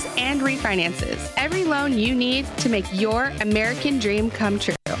 purchases, and refinances. Every loan you need to make your American dream come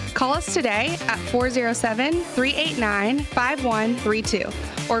true. Call us today at 407-389-5132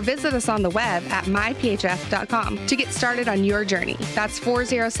 or visit us on the web at myphf.com to get started on your journey. That's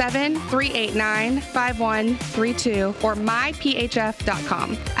 407-389-5132 or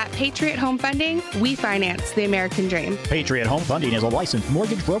myphf.com. At Patriot Home Funding, we finance the American dream. Patriot Home Funding is a licensed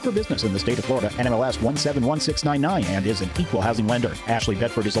mortgage broker business in the state of Florida, NMLS 1716999, and is an equal housing lender. Ashley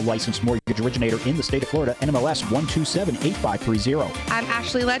Bedford is a licensed mortgage originator in the state of Florida, NMLS 1278530. I'm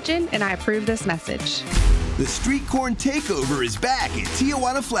Ashley Legend, and I approve this message. The Street Corn Takeover is back at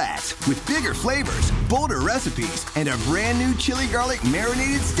Tijuana Flats with bigger flavors, bolder recipes, and a brand new chili garlic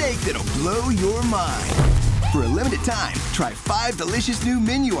marinated steak that'll blow your mind. For a limited time, try 5 delicious new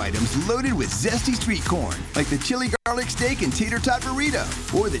menu items loaded with zesty street corn, like the chili garlic steak and tater tot burrito,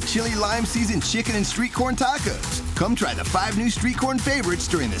 or the chili lime seasoned chicken and street corn tacos. Come try the 5 new street corn favorites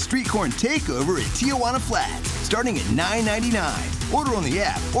during the Street Corn Takeover at Tijuana Flats, starting at $9.99. Order on the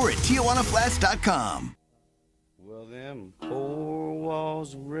app or at TijuanaFlats.com. Well, them 4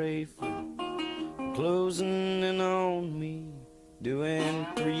 walls of Rayford closing in on me, doing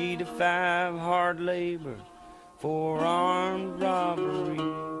 3 to 5 hard labor for armed robbery.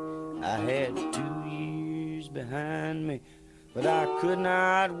 I had 2 years behind me, but I could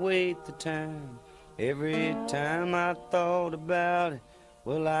not wait the time. Every time I thought about it,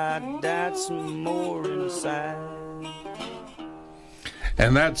 well, I died some more inside.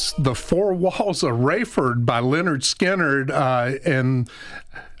 And that's The 4 Walls of Rayford by Leonard Skinner, and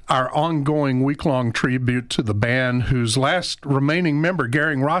our ongoing week-long tribute to the band whose last remaining member,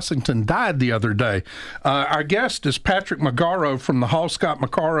 Gary Rossington, died the other day. Our guest is Patrick Magaro from the Hall Scott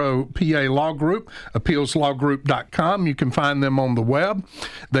Magaro PA Law Group, appealslawgroup.com. You can find them on the web.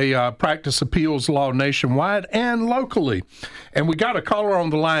 They practice appeals law nationwide and locally. And we got a caller on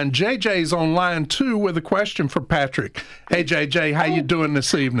the line. JJ's on line 2 with a question for Patrick. Hey, JJ, how you doing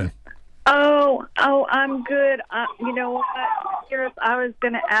this evening? Oh, I'm good. You know what, Gareth, I was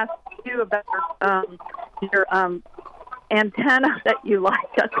going to ask you about your antenna that you like.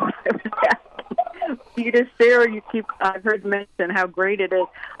 That's what I was asking you to share. I've heard mention how great it is.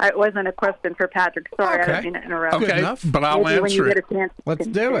 It wasn't a question for Patrick. Sorry, I didn't interrupt. Okay, but I'll answer it. Let's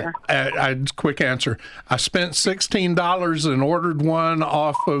do it. Quick answer. I spent $16 and ordered one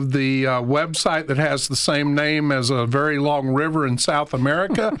off of the website that has the same name as a very long river in South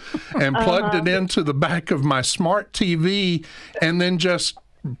America and plugged it into the back of my smart TV and then just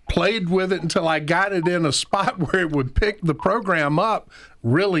played with it until I got it in a spot where it would pick the program up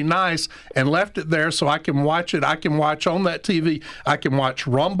really nice and left it there so I can watch it. I can watch on that TV. I can watch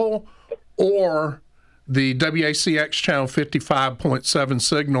Rumble or the WACX channel 55.7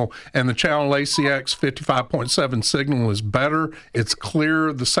 signal, and the channel ACX 55.7 signal is better. It's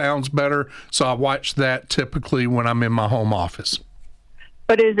clearer. The sound's better. So I watch that typically when I'm in my home office.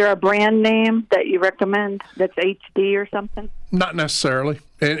 But is there a brand name that you recommend that's HD or something? Not necessarily.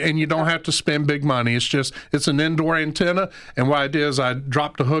 And you don't have to spend big money. It's an indoor antenna. And what I did is I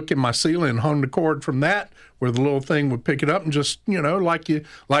dropped a hook in my ceiling and hung the cord from that where the little thing would pick it up and just, like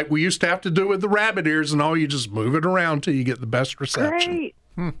we used to have to do with the rabbit ears and all, you just move it around till you get the best reception. Great.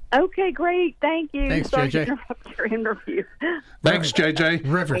 Okay, great. Thank you. Thanks, Sorry JJ. to interrupt your interview. Thanks, JJ.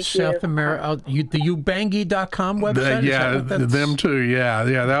 Rivers, South America, the Ubangi.com website? Them too, yeah.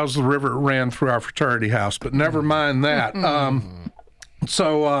 That was the river that ran through our fraternity house, but never mind that.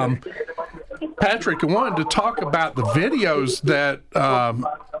 Patrick, I wanted to talk about the videos that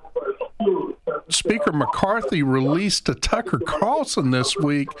Speaker McCarthy released to Tucker Carlson this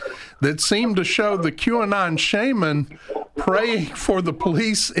week that seemed to show the QAnon shaman praying for the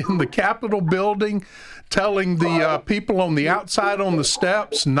police in the Capitol building, telling the people on the outside on the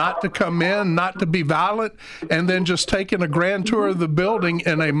steps not to come in, not to be violent, and then just taking a grand tour of the building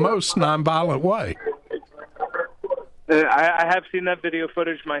in a most nonviolent way. I have seen that video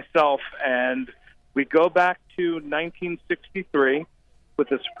footage myself, and we go back to 1963 with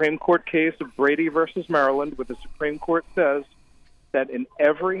the Supreme Court case of Brady versus Maryland, where the Supreme Court says that in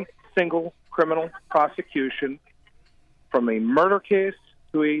every single criminal prosecution, from a murder case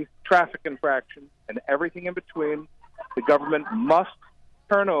to a traffic infraction and everything in between, the government must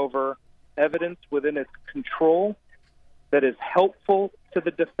turn over evidence within its control that is helpful to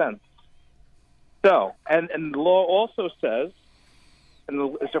the defense. So, and the law also says, and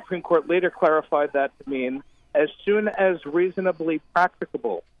the Supreme Court later clarified that to mean as soon as reasonably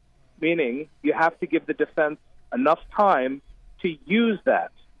practicable, meaning you have to give the defense enough time to use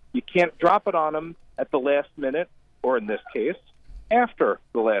that. You can't drop it on them at the last minute, or in this case, after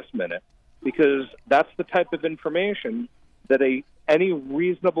the last minute, because that's the type of information that any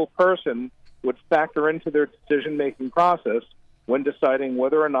reasonable person would factor into their decision-making process when deciding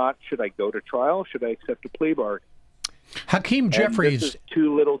whether or not should I go to trial, should I accept a plea bargain. Hakeem Jeffries, this is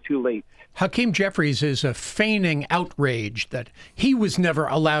too little, too late. Hakeem Jeffries is feigning outrage that he was never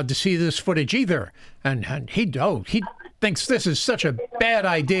allowed to see this footage either, and he thinks this is such a bad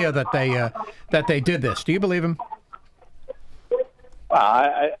idea that they did this. Do you believe him?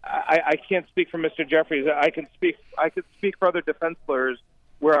 I can't speak for Mr. Jeffries. I could speak for other defense lawyers.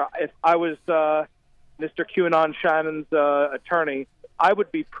 Where if I was Mr. QAnon Shannon's attorney, I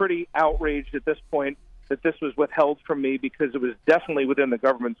would be pretty outraged at this point that this was withheld from me, because it was definitely within the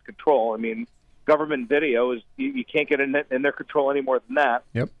government's control. I mean, government video is you can't get in their control any more than that.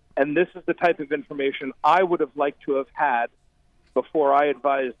 Yep. And this is the type of information I would have liked to have had before I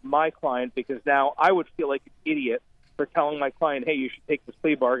advised my client, because now I would feel like an idiot for telling my client, hey, you should take this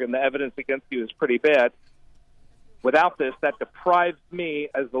plea bargain. The evidence against you is pretty bad. Without this, that deprives me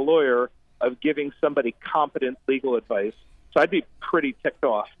as the lawyer of giving somebody competent legal advice. So I'd be pretty ticked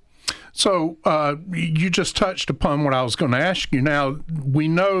off. So you just touched upon what I was going to ask you. Now, we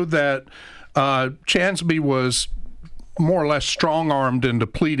know that Chansby was more or less strong-armed into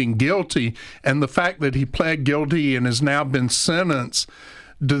pleading guilty, and the fact that he pled guilty and has now been sentenced,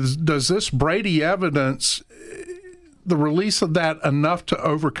 does this Brady evidence, the release of that, enough to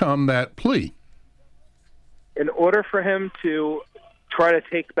overcome that plea? In order for him to try to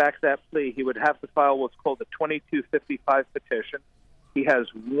take back that plea, he would have to file what's called a 2255 petition. He has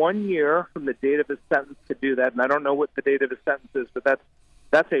 1 year from the date of his sentence to do that, and I don't know what the date of his sentence is, but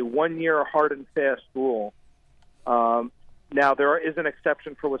that's a 1 year hard and fast rule. Now, there is an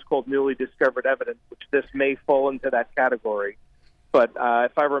exception for what's called newly discovered evidence, which this may fall into that category. But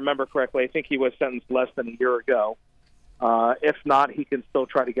if I remember correctly, I think he was sentenced less than a year ago. If not, he can still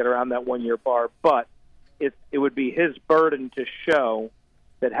try to get around that 1 year bar. But it would be his burden to show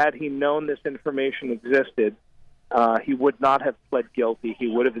that had he known this information existed, he would not have pled guilty. He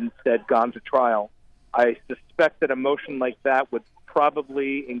would have instead gone to trial. I suspect that a motion like that would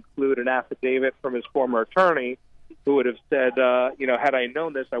probably include an affidavit from his former attorney, who would have said, had I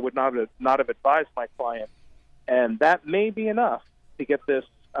known this, I would not have advised my client, and that may be enough to get this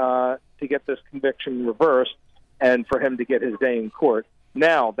conviction reversed and for him to get his day in court.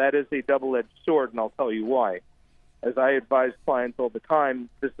 Now, that is a double-edged sword, and I'll tell you why. As I advise clients all the time,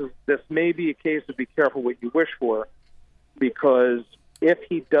 this may be a case of be careful what you wish for, because if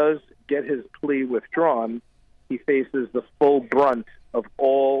he does get his plea withdrawn, he faces the full brunt of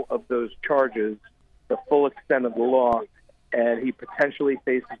all of those charges, the full extent of the law, and he potentially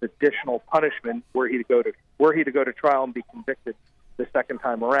faces additional punishment were he to go to trial and be convicted the second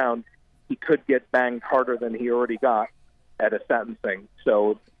time around. He could get banged harder than he already got at a sentencing.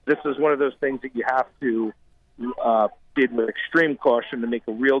 So this is one of those things that you have to did with extreme caution to make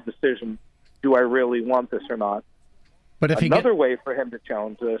a real decision. Do I really want this or not? But if another way for him to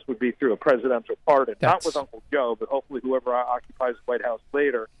challenge this would be through a presidential pardon, not with Uncle Joe, but hopefully whoever occupies the White House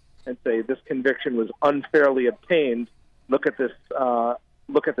later, and say this conviction was unfairly obtained. Look at this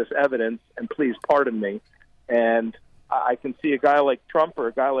evidence, and please pardon me. And I can see a guy like Trump or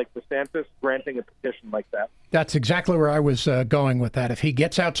a guy like DeSantis granting a petition like that. That's exactly where I was going with that. If he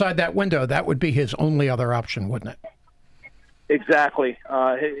gets outside that window, that would be his only other option, wouldn't it? Exactly.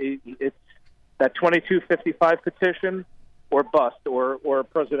 It's that 2255 petition or bust or a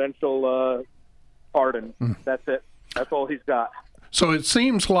presidential pardon. That's it. That's all he's got. So it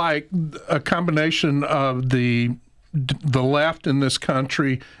seems like a combination of the left in this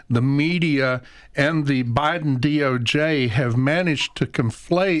country, the media, and the Biden DOJ have managed to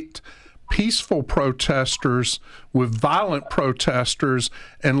conflate peaceful protesters with violent protesters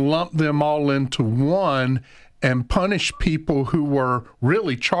and lump them all into one and punish people who were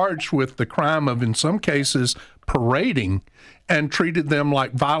really charged with the crime of, in some cases, parading, and treated them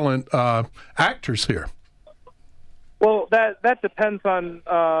like violent actors here. Well, that depends on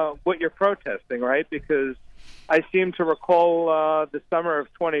what you're protesting, right? Because I seem to recall the summer of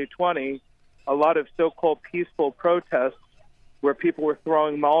 2020, a lot of so-called peaceful protests where people were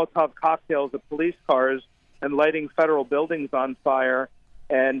throwing Molotov cocktails at police cars and lighting federal buildings on fire,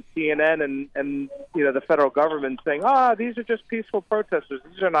 and CNN and the federal government saying, these are just peaceful protesters.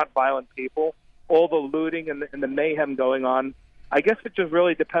 These are not violent people. All the looting and the mayhem going on I guess it just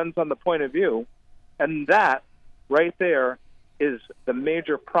really depends on the point of view. And that right there is the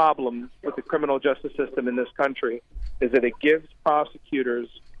major problem with the criminal justice system in this country, is that it gives prosecutors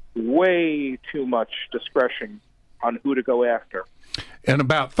way too much discretion on who to go after. In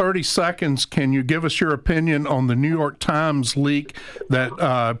about 30 seconds, can you give us your opinion on the New York Times leak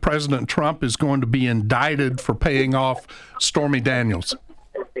that President Trump is going to be indicted for paying off Stormy Daniels?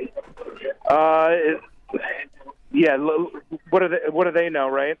 Yeah, what do they know,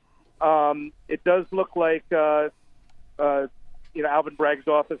 right? It does look like Alvin Bragg's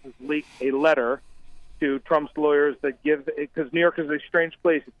office has leaked a letter to Trump's lawyers that give, because New York is a strange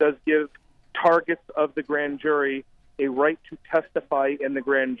place, it does give targets of the grand jury a right to testify in the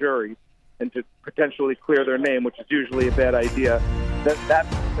grand jury and to potentially clear their name, which is usually a bad idea. That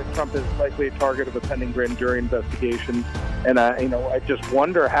Trump is likely a target of a pending grand jury investigation, and I just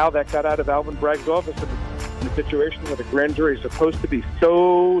wonder how that got out of Alvin Bragg's office in a situation where the grand jury is supposed to be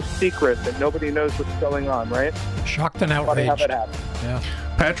so secret that nobody knows what's going on, right? Shocked and outraged. How that happened. Yeah.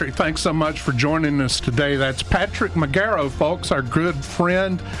 Patrick, thanks so much for joining us today. That's Patrick Magaro, folks, our good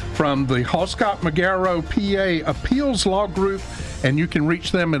friend from the Hoscott Magaro PA Appeals Law Group, and you can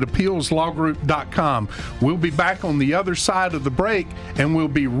reach them at appealslawgroup.com. We'll be back on the other side of the break, and we'll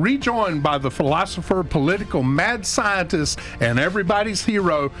be rejoined by the philosopher, political mad scientist, and everybody's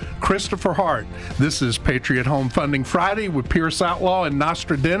hero, Christopher Hart. This is Patriot Home Funding Friday with Pierce Outlaw and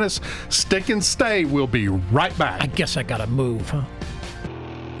Nostradamus. Stick and stay. We'll be right back. I guess I gotta move, huh?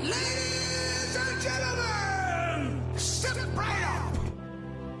 Ladies and gentlemen, step right up.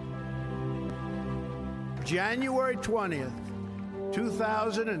 January 20th,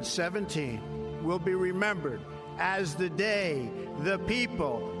 2017 will be remembered as the day the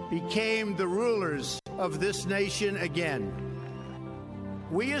people became the rulers of this nation again.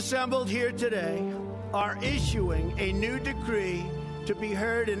 We assembled here today are issuing a new decree to be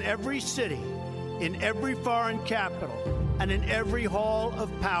heard in every city, in every foreign capital, and in every hall of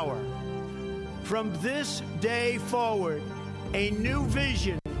power. From this day forward, a new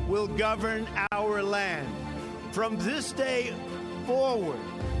vision will govern our land. From this day forward,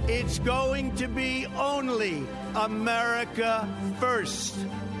 it's going to be only America first.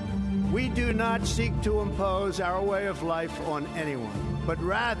 We do not seek to impose our way of life on anyone, but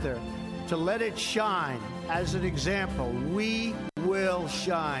rather to let it shine as an example. We will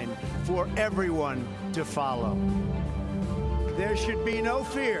shine for everyone to follow. There should be no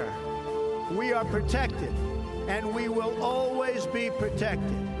fear. We are protected, and we will always be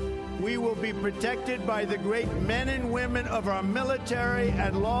protected. We will be protected by the great men and women of our military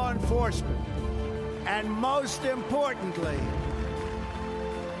and law enforcement. And most importantly,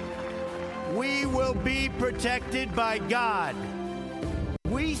 we will be protected by God.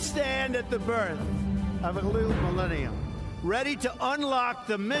 We stand at the birth of a new millennium, ready to unlock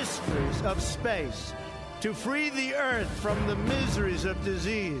the mysteries of space, to free the earth from the miseries of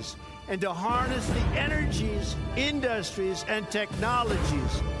disease, and to harness the energies, industries, and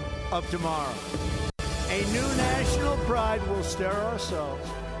technologies of tomorrow. A new national pride will stir our souls,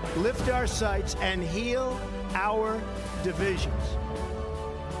 lift our sights, and heal our divisions.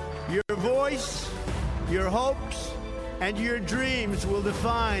 Your voice, your hopes, and your dreams will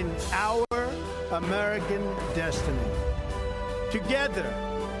define our American destiny. Together,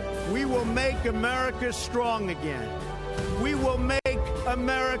 we will make America strong again. We will make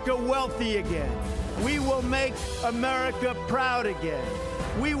America wealthy again. We will make America proud again.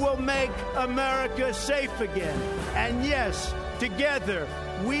 We will make America safe again. And yes, together,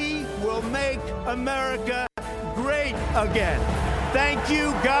 we will make America great again. Thank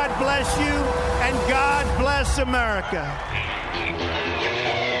you, God bless you, and God bless America.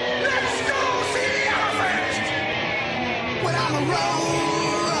 Let's go see the elephant. When I'm a road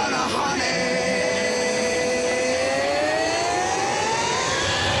runner, honey.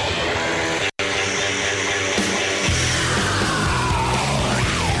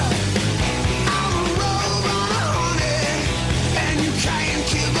 I'm a road runner, honey, and you can't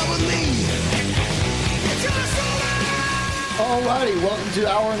keep up with me. It's your soul. All righty, welcome to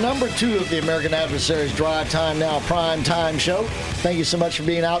hour number 2 of the American Adversaries Drive Time Now Prime Time Show. Thank you so much for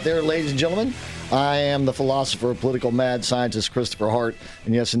being out there, ladies and gentlemen. I am the philosopher, political mad scientist Christopher Hart,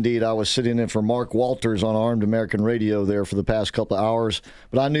 and yes, indeed, I was sitting in for Mark Walters on Armed American Radio there for the past couple of hours,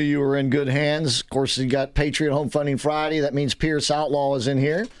 but I knew you were in good hands. Of course, you got Patriot Home Funding Friday. That means Pierce Outlaw is in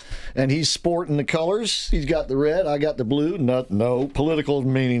here, and he's sporting the colors. He's got the red, I got the blue. No political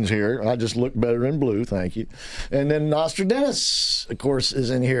meanings here. I just look better in blue, thank you. And then Nostradamus, of course, is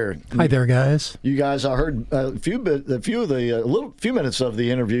in here. Hi there, guys. You guys, I heard a few minutes of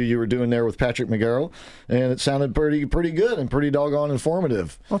the interview you were doing there with Patrick Magaro ago, and it sounded pretty good and pretty doggone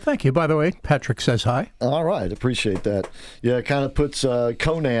informative. Well, thank you. By the way, Patrick says hi. All right, appreciate that. Yeah, it kind of puts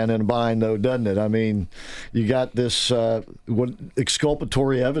Conan in a bind, though, doesn't it? I mean, you got this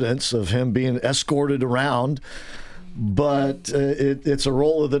exculpatory evidence of him being escorted around, but it's a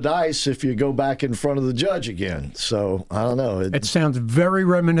roll of the dice if you go back in front of the judge again. So, I don't know. It sounds very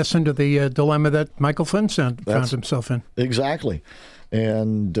reminiscent of the dilemma that Michael Flynn found himself in. Exactly.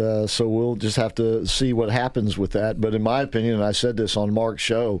 And so we'll just have to see what happens with that. But in my opinion, and I said this on Mark's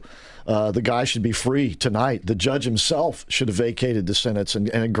show, the guy should be free tonight. The judge himself should have vacated the sentence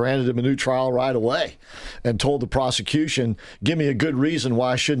and granted him a new trial right away and told the prosecution, give me a good reason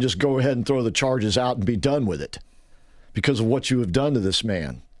why I shouldn't just go ahead and throw the charges out and be done with it because of what you have done to this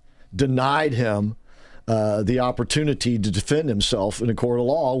man. Denied him the opportunity to defend himself in a court of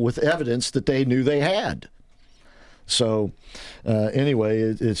law with evidence that they knew they had. So anyway,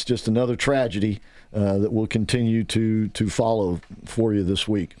 it's just another tragedy that will continue to follow for you this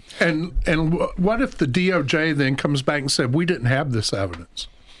week. And what if the DOJ then comes back and said, we didn't have this evidence?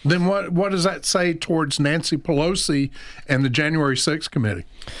 Then what does that say towards Nancy Pelosi and the January 6th committee?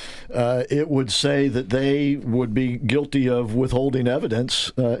 It would say that they would be guilty of withholding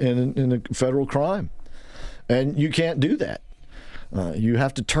evidence in a federal crime. And you can't do that. You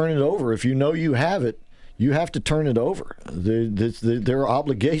have to turn it over. If you know you have it, you have to turn it over. There are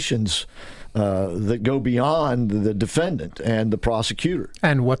obligations that go beyond the defendant and the prosecutor.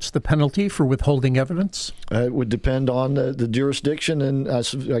 And what's the penalty for withholding evidence? It would depend on the jurisdiction and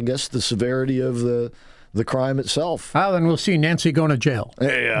I guess the severity of the crime itself. Well, then we'll see Nancy going to jail.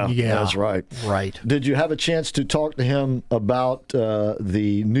 Yeah, that's right. Right. Did you have a chance to talk to him about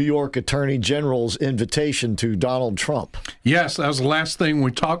the New York Attorney General's invitation to Donald Trump? Yes, that was the last thing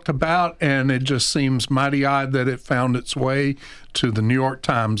we talked about, and it just seems mighty odd that it found its way to the New York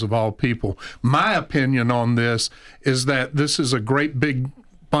Times of all people. My opinion on this is that this is a great big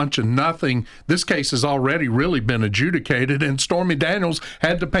bunch of nothing. This case has already really been adjudicated, and Stormy Daniels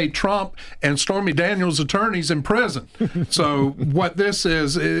had to pay Trump and Stormy Daniels' attorneys in prison. So what this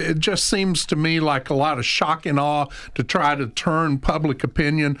is, it just seems to me like a lot of shock and awe to try to turn public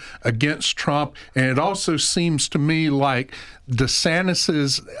opinion against Trump. And it also seems to me like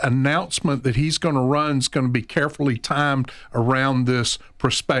DeSantis's announcement that he's going to run is going to be carefully timed around this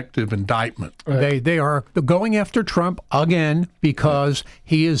prospective indictment. They are going after Trump again because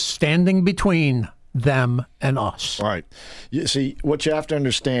he is standing between them and us. Right. You see, what you have to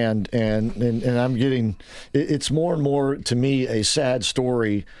understand, and I'm getting, it's more and more, to me, a sad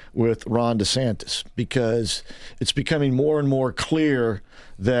story with Ron DeSantis, because it's becoming more and more clear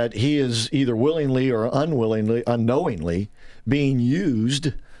that he is either willingly or unknowingly being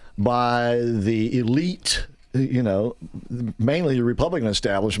used by the elite, mainly the Republican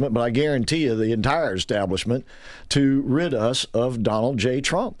establishment, but I guarantee you the entire establishment, to rid us of Donald J.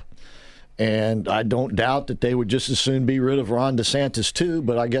 Trump. And I don't doubt that they would just as soon be rid of Ron DeSantis too,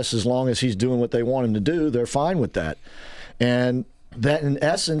 but I guess as long as he's doing what they want him to do, they're fine with that. And that, in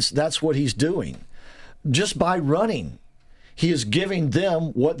essence, that's what he's doing. Just by running, he is giving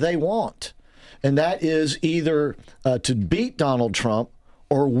them what they want. And that is either to beat Donald Trump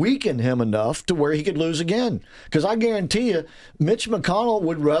or weaken him enough to where he could lose again. Because I guarantee you, Mitch McConnell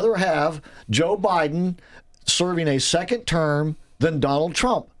would rather have Joe Biden serving a second term than Donald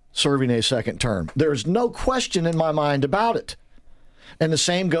Trump serving a second term. There's no question in my mind about it. And the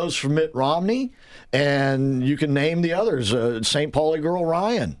same goes for Mitt Romney, and you can name the others, St. Pauli girl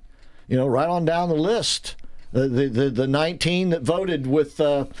Ryan, right on down the list. The 19 that voted with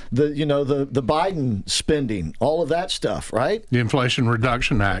the Biden spending, all of that stuff, right? The Inflation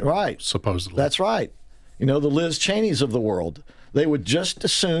Reduction Act, right? Supposedly. That's right. The Liz Cheneys of the world. They would just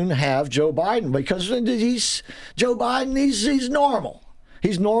as soon have Joe Biden because Joe Biden. He's normal.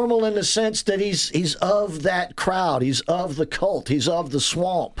 He's normal in the sense that he's of that crowd. He's of the cult. He's of the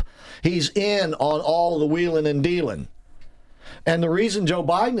swamp. He's in on all the wheeling and dealing. And the reason Joe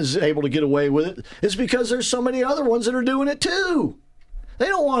Biden is able to get away with it is because there's so many other ones that are doing it too. They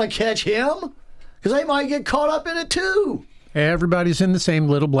don't want to catch him because they might get caught up in it too. Everybody's in the same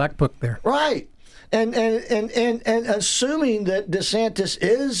little black book there. Right. And assuming that DeSantis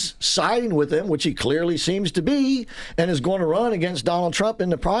is siding with him, which he clearly seems to be, and is going to run against Donald Trump in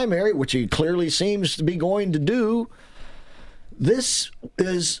the primary, which he clearly seems to be going to do, this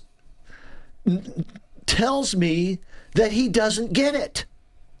tells me that he doesn't get it.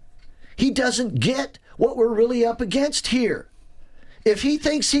 He doesn't get what we're really up against here. if he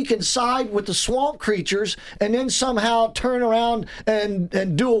thinks he can side with the swamp creatures and then somehow turn around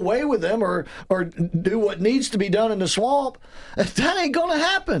and do away with them or do what needs to be done in the swamp, that ain't going to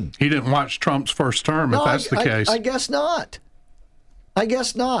happen. He didn't watch Trump's first term, if that's the case. I guess not. I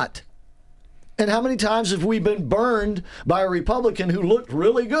guess not. And how many times have we been burned by a Republican who looked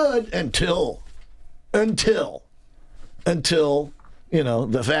really good until the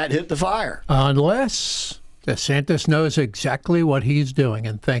fat hit the fire? Unless DeSantis knows exactly what he's doing.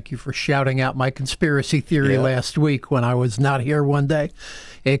 And thank you for shouting out my conspiracy theory last week when I was not here one day.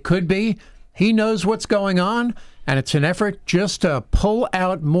 It could be he knows what's going on, and it's an effort just to pull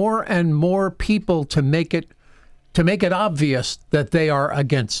out more and more people to make it obvious that they are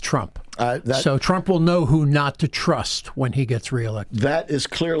against Trump. So Trump will know who not to trust when he gets reelected. That is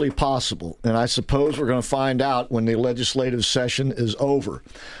clearly possible, and I suppose we're going to find out when the legislative session is over.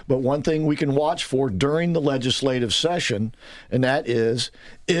 But one thing we can watch for during the legislative session, and that is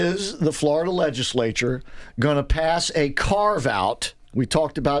the Florida legislature going to pass a carve-out? We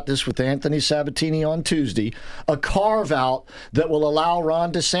talked about this with Anthony Sabatini on Tuesday, a carve-out that will allow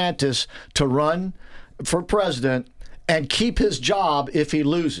Ron DeSantis to run for president and keep his job if he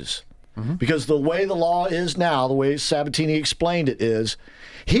loses. Because the way the law is now, the way Sabatini explained it is,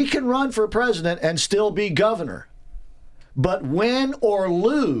 he can run for president and still be governor. But win or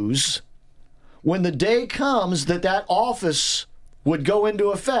lose, when the day comes that office would go into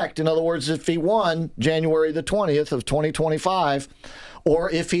effect, in other words, if he won January the 20th of 2025,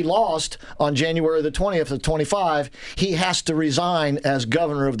 or if he lost on January the 20th of 25, he has to resign as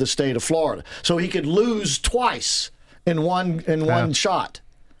governor of the state of Florida. So he could lose twice in one shot.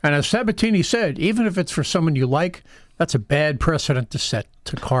 And as Sabatini said, even if it's for someone you like, that's a bad precedent to set,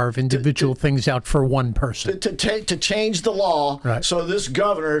 to carve individual things out for one person. To change the law, so this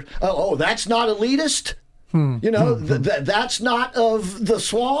governor, that's not elitist? That's not of the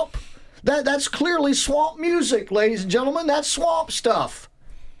swamp? That's clearly swamp music, ladies and gentlemen. That's swamp stuff.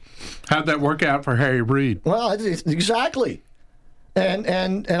 How'd that work out for Harry Reid? Well, exactly.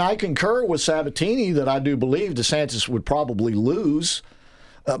 And I concur with Sabatini that I do believe DeSantis would probably lose.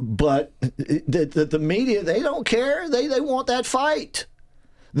 But the media, they don't care. They want that fight.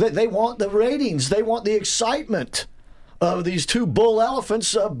 They want the ratings. They want the excitement of these two bull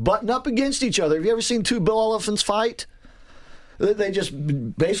elephants butting up against each other. Have you ever seen two bull elephants fight? They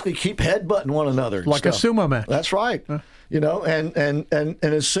just basically keep headbutting one another. Like a sumo match. That's right. And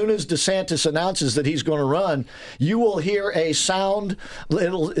as soon as DeSantis announces that he's going to run, you will hear a sound.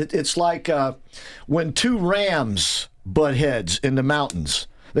 It's like when two rams butt heads in the mountains.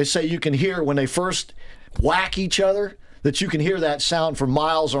 They say you can hear when they first whack each other, that you can hear that sound for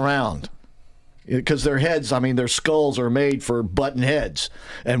miles around. Because their heads, their skulls are made for button heads.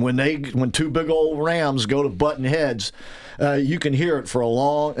 And when two big old rams go to button heads, you can hear it for a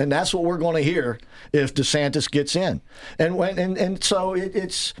long, and that's what we're going to hear if DeSantis gets in. And so it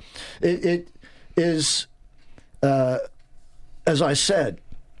is, as I said,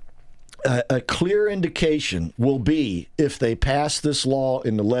 a clear indication will be if they pass this law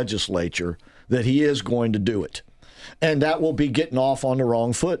in the legislature that he is going to do it. And that will be getting off on the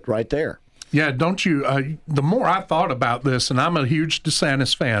wrong foot right there. Yeah, don't you? The more I thought about this, and I'm a huge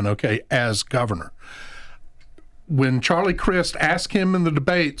DeSantis fan, okay, as governor, when Charlie Crist asked him in the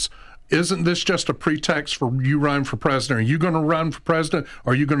debates, isn't this just a pretext for you running for president? Are you going to run for president,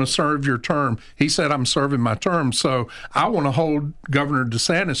 or are you going to serve your term? He said, I'm serving my term. So I want to hold Governor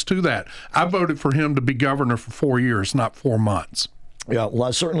DeSantis to that. I voted for him to be governor for 4 years, not 4 months. Yeah, well,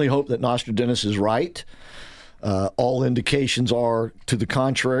 I certainly hope that Nostradamus is right. All indications are to the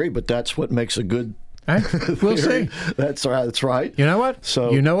contrary, but that's what makes a good we'll see. That's right. You know what?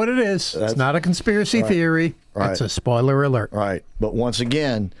 So you know what it is. It's not a conspiracy theory. Right. It's a spoiler alert. Right. But once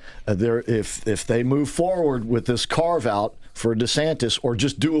again, if they move forward with this carve out for DeSantis, or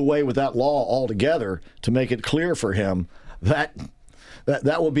just do away with that law altogether to make it clear for him, that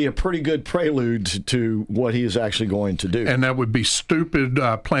will be a pretty good prelude to what he is actually going to do. And that would be stupid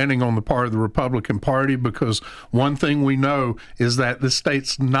planning on the part of the Republican Party, because one thing we know is that this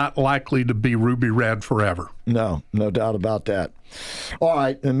state's not likely to be ruby red forever. No doubt about that. All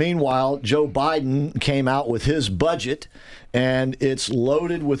right, and meanwhile, Joe Biden came out with his budget, and it's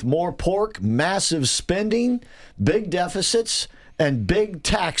loaded with more pork, massive spending, big deficits, and big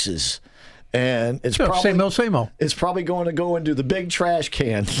taxes. And it's probably same old. It's probably going to go into the big trash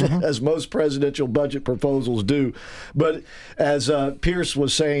can, as most presidential budget proposals do. But as Pierce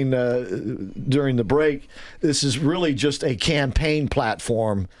was saying during the break, this is really just a campaign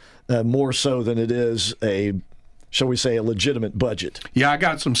platform, more so than it is a shall we say, a legitimate budget. Yeah, I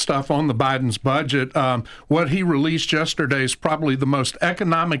got some stuff on the Biden's budget. What he released yesterday is probably the most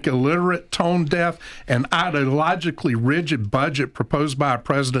economic illiterate, tone-deaf, and ideologically rigid budget proposed by a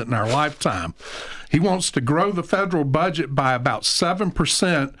president in our lifetime. He wants to grow the federal budget by about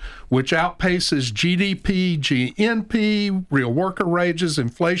 7%, which outpaces GDP, GNP, real worker wages,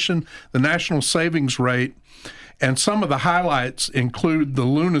 inflation, the national savings rate. And some of the highlights include the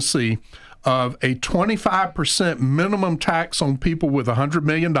lunacy of a 25% minimum tax on people with $100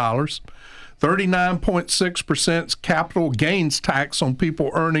 million, 39.6% capital gains tax on people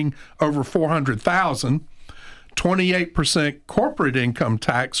earning over $400,000, 28% corporate income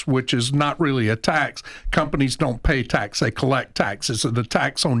tax, which is not really a tax. Companies don't pay tax. They collect taxes. It's a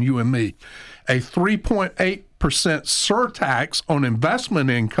tax on you and me. A 3.8% surtax on investment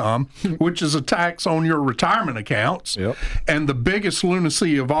income, which is a tax on your retirement accounts. Yep. And the biggest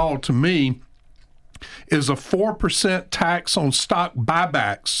lunacy of all to me is a 4% tax on stock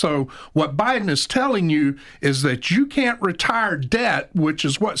buybacks. So what Biden is telling you is that you can't retire debt, which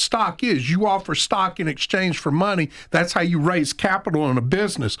is what stock is. You offer stock in exchange for money. That's how you raise capital in a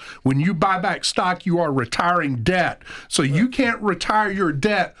business. When you buy back stock, you are retiring debt. So you can't retire your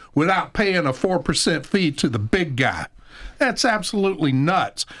debt without paying a 4% fee to the big guy. That's absolutely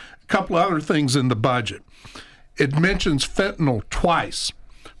nuts. A couple other things in the budget. It mentions fentanyl twice,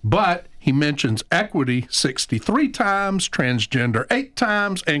 but he mentions equity 63 times, transgender 8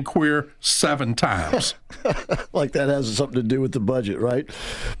 times, and queer 7 times. Like that has something to do with the budget, right?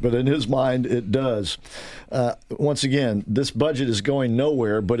 But in his mind, it does. Once again, this budget is going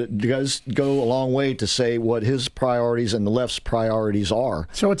nowhere, but it does go a long way to say what his priorities and the left's priorities are.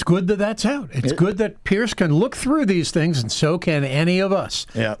 So it's good that that's out. It's good that Pierce can look through these things, and so can any of us,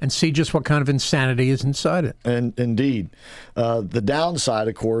 and see just what kind of insanity is inside it. And indeed. The downside,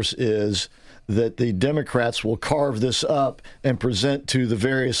 of course, is that the Democrats will carve this up and present to the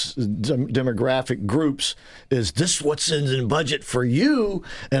various demographic groups, is this what's in the budget for you?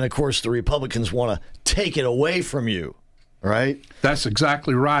 And, of course, the Republicans want to take it away from you, right? That's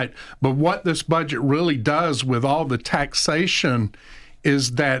exactly right. But what this budget really does with all the taxation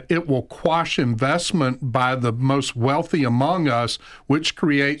is that it will quash investment by the most wealthy among us, which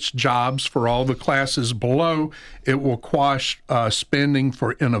creates jobs for all the classes below. It will quash spending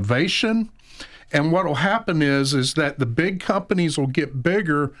for innovation. And what will happen is that the big companies will get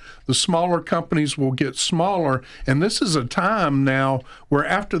bigger, the smaller companies will get smaller. And this is a time now where,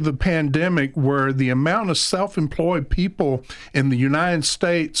 after the pandemic, where the amount of self-employed people in the United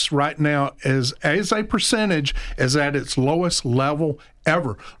States right now is, as a percentage, is at its lowest level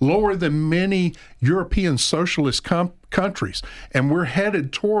ever, lower than many European socialist countries. And we're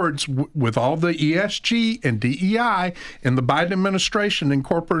headed towards, with all the ESG and DEI and the Biden administration in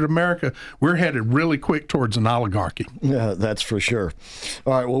corporate America, we're headed really quick towards an oligarchy. Yeah, that's for sure.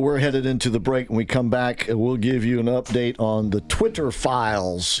 All right, well, we're headed into the break. When we come back, we'll give you an update on the Twitter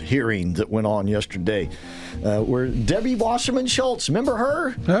Files hearing that went on yesterday, where Debbie Wasserman Schultz, remember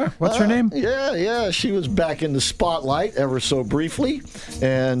her? What's her name? Yeah, she was back in the spotlight ever so briefly,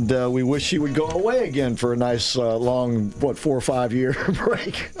 and we wish she would go away again for a nice long 4 or 5 year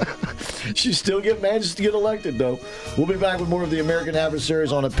break. She still manages to get elected, though. We'll be back with more of the American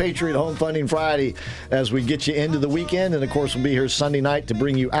Adversaries on a Patriot Home Funding Friday as we get you into the weekend. And, of course, we'll be here Sunday night to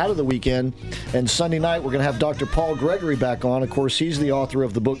bring you out of the weekend. And Sunday night, we're going to have Dr. Paul Gregory back on. Of course, he's the author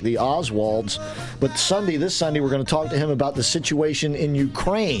of the book, The Oswalds. But this Sunday, we're going to talk to him about the situation in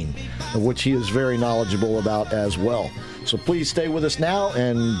Ukraine, of which he is very knowledgeable about as well. So please stay with us now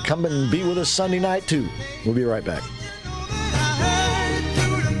and come and be with us Sunday night, too. We'll be right back.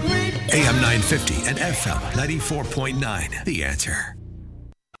 AM 950 and FM 94.9. The Answer.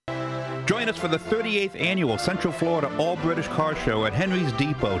 Join us for the 38th annual Central Florida All-British Car Show at Henry's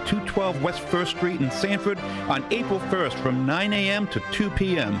Depot, 212 West 1st Street in Sanford on April 1st from 9 a.m. to 2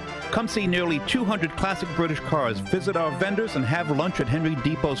 p.m. Come see nearly 200 classic British cars, visit our vendors, and have lunch at Henry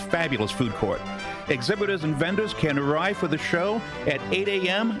Depot's fabulous food court. Exhibitors and vendors can arrive for the show at 8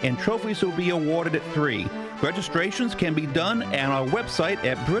 a.m. and trophies will be awarded at 3. Registrations can be done on our website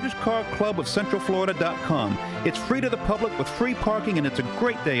at BritishCarClubOfCentralFlorida.com. It's free to the public with free parking, and it's a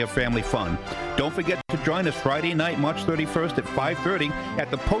great day of family fun. Don't forget to join us Friday night, March 31st at 5:30 at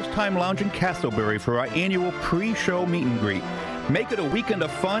the Post Time Lounge in Castleberry for our annual pre-show meet and greet. Make it a weekend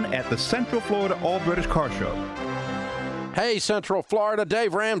of fun at the Central Florida All-British Car Show. Hey, Central Florida,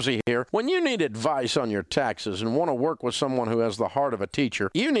 Dave Ramsey here. When you need advice on your taxes and want to work with someone who has the heart of a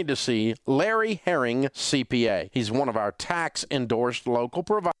teacher, you need to see Larry Herring, CPA. He's one of our tax-endorsed local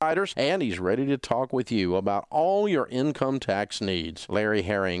providers, and he's ready to talk with you about all your income tax needs. Larry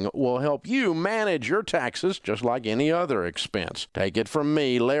Herring will help you manage your taxes just like any other expense. Take it from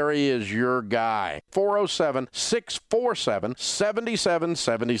me, Larry is your guy.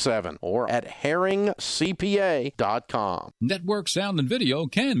 407-647-7777 or at herringcpa.com. Network sound and video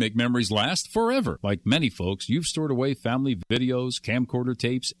can make memories last forever. Like many folks, you've stored away family videos, camcorder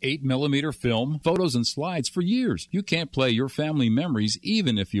tapes, 8mm film, photos, and slides for years. You can't play your family memories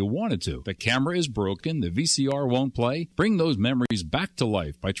even if you wanted to. The camera is broken, the VCR won't play. Bring those memories back to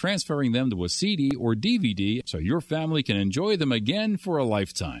life by transferring them to a CD or DVD so your family can enjoy them again for a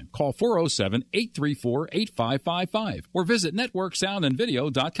lifetime. Call 407-834-8555 or visit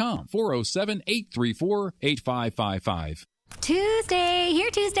networksoundandvideo.com. 407-834-8555. Tuesday, here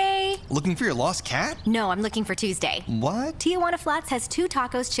Tuesday. Looking for your lost cat? No, I'm looking for Tuesday. What? Tijuana Flats has 2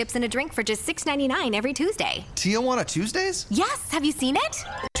 tacos, chips, and a drink for just $6.99 every Tuesday. Tijuana Tuesdays? Yes, have you seen it?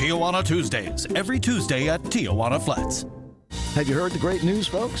 Tijuana Tuesdays, every Tuesday at Tijuana Flats. Have you heard the great news,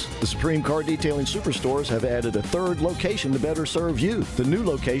 folks? The Supreme Car Detailing Superstores have added a 3rd location to better serve you. The new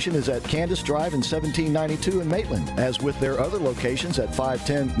location is at Candace Drive and 1792 in Maitland. As with their other locations at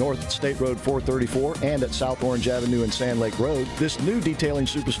 510 North State Road 434 and at South Orange Avenue and Sand Lake Road, this new detailing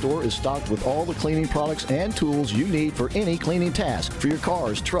superstore is stocked with all the cleaning products and tools you need for any cleaning task for your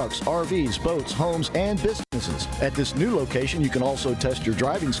cars, trucks, RVs, boats, homes, and businesses. At this new location, you can also test your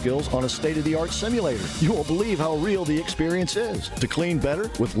driving skills on a state-of-the-art simulator. You won't believe how real the experience is. To clean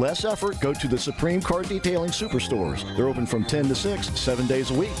better with less effort, go to the Supreme Car Detailing Superstores. They're open from 10 to 6, 7 days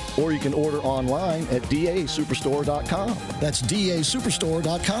a week. Or you can order online at DASuperstore.com. That's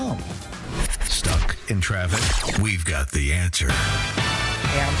DASuperstore.com. Stuck in traffic? We've got the answer.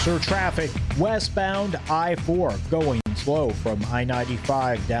 Answer traffic. Westbound I-4 going slow from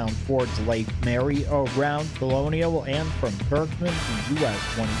I-95 down towards Lake Mary, around Colonial, and from Kirkman to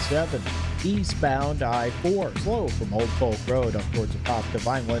US 27. Eastbound I-4 slow from Old Polk Road up towards Apopka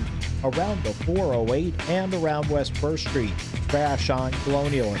Vineland, around the 408 and around West 1st Street. Crash on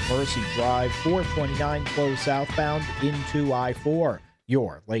Colonial and Mercy Drive, 429 slow southbound into I-4.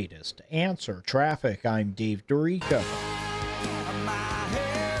 Your latest Answer Traffic. I'm Dave Dorica.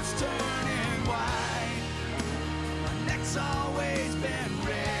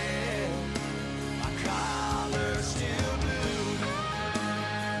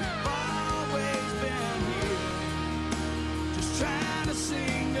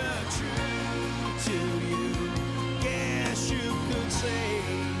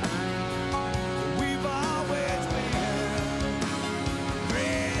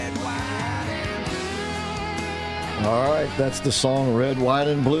 All right, that's the song Red, White,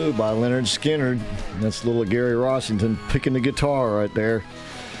 and Blue by Leonard Skinner. That's little Gary Rossington picking the guitar right there.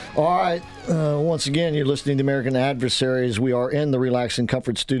 All right, once again, you're listening to American Adversaries. We are in the Relax and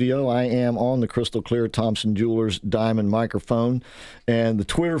Comfort studio. I am on the crystal clear Thompson Jewelers Diamond microphone. And the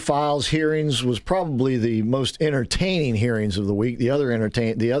Twitter Files hearings was probably the most entertaining hearings of the week. The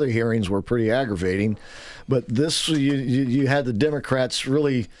other hearings were pretty aggravating. But this, you had the Democrats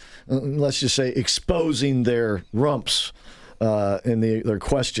really, let's just say, exposing their rumps in their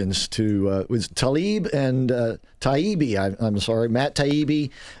questions to was Matt Taibbi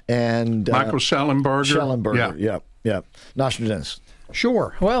and Michael Schellenberger. Yeah. Nostradamus.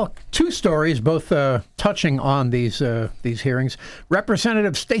 Sure. Well, 2 stories, both touching on these hearings.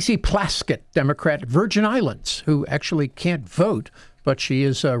 Representative Stacey Plaskett, Democrat, Virgin Islands, who actually can't vote, but she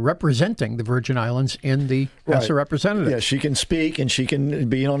is representing the Virgin Islands in the House of Representatives. Yeah, she can speak and she can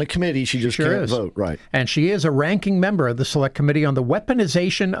be on a committee. She just can't vote, right? And she is a ranking member of the Select Committee on the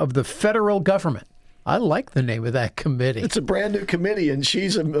Weaponization of the Federal Government. I like the name of that committee. It's a brand new committee, and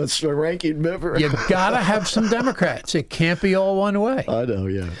she's a ranking member. You've got to have some Democrats. It can't be all one way. I know,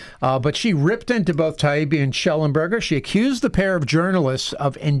 yeah. But she ripped into both Taibbi and Schellenberger. She accused the pair of journalists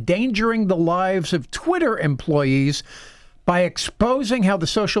of endangering the lives of Twitter employees by exposing how the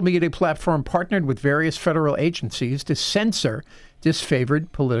social media platform partnered with various federal agencies to censor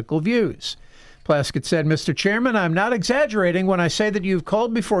disfavored political views. Plaskett said, Mr. Chairman, I'm not exaggerating when I say that you've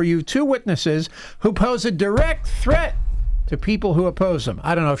called before you 2 witnesses who pose a direct threat to people who oppose them.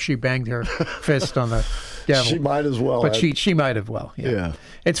 I don't know if she banged her fist on the devil. She might as well. But she might have well. Yeah.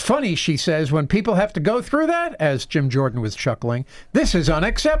 It's funny, she says, when people have to go through that, as Jim Jordan was chuckling, this is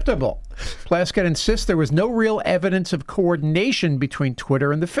unacceptable. Plaskett insists there was no real evidence of coordination between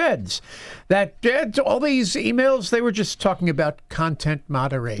Twitter and the feds. That all these emails, they were just talking about content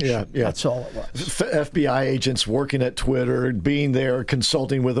moderation. Yeah. That's all it was. FBI agents working at Twitter, being there,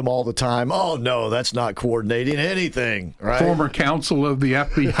 consulting with them all the time. Oh, no, that's not coordinating anything, right? Former counsel of the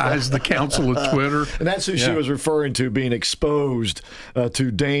FBI is the counsel of Twitter. And that's who she was referring to, being exposed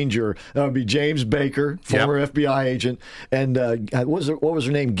to danger. That would be James Baker, former FBI agent. And what was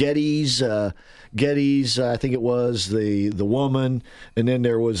her name? Getty's, I think it was, the woman. And then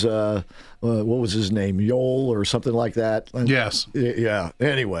there was, what was his name? Yoel or something like that. Yes. Yeah.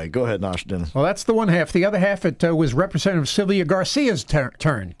 Anyway, go ahead, Dennis. Well, that's the one half. The other half, it was Representative Sylvia Garcia's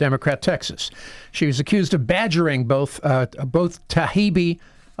turn, Democrat, Texas. She was accused of badgering both Taibbi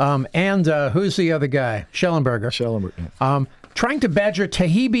and who's the other guy? Schellenberger. Trying to badger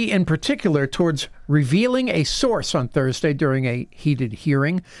Taibbi in particular towards revealing a source on Thursday during a heated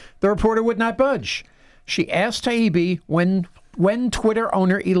hearing. The reporter would not budge. She asked Taibbi when Twitter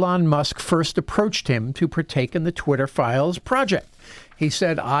owner Elon Musk first approached him to partake in the Twitter Files project. He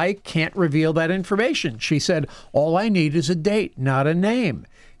said, I can't reveal that information. She said, all I need is a date, not a name.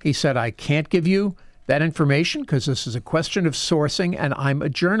 He said, I can't give you that information because this is a question of sourcing and I'm a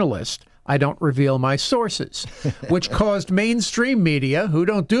journalist. I don't reveal my sources, which caused mainstream media, who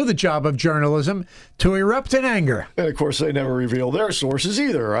don't do the job of journalism, to erupt in anger. And, of course, they never reveal their sources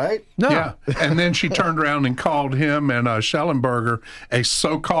either, right? No. Yeah. And then she turned around and called him and Schellenberger a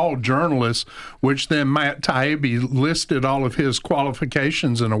so-called journalist, which then Matt Taibbi listed all of his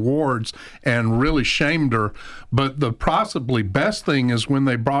qualifications and awards and really shamed her. But the possibly best thing is when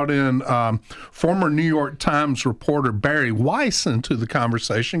they brought in former New York Times reporter Barry Weiss into the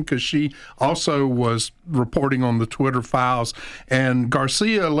conversation, because she also was reporting on the Twitter Files, and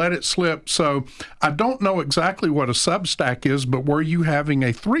Garcia let it slip. So I don't know exactly what a Substack is, but were you having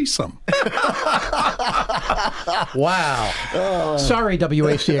a threesome? Wow. Sorry,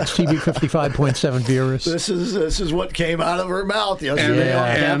 WACX TV 55.7 viewers. This is what came out of her mouth yesterday.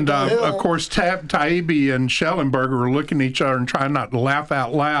 And of course, Taibbi and Schellenberger were looking at each other and trying not to laugh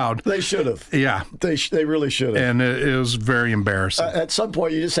out loud. They should have. Yeah. They really should have. And it was very embarrassing. At some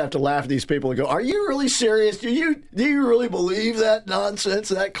point, you just have to laugh at these people and go, are you really serious? Do you really believe that nonsense,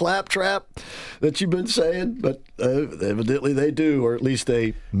 that claptrap that you've been saying? But evidently they do, or at least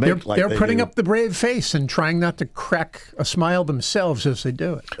they make they're putting up the brave face and trying not to crack a smile themselves as they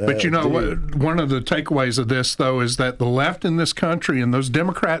do it. But one of the takeaways of this, though, is that the left in this country and those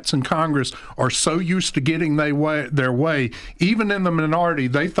Democrats in Congress are so used to getting their way, even in the minority,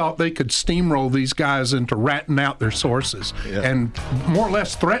 they thought they could steamroll these guys into ratting out their sources and more or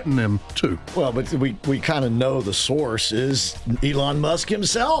less threaten them, too. Well, but we kind of know the source is Elon Musk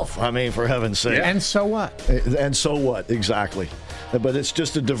himself. I mean, for heaven's sake. Yeah. And so what? And so what, exactly. But it's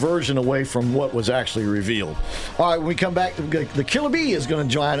just a diversion away from what was actually revealed. All right, when we come back, the Killer Bee is going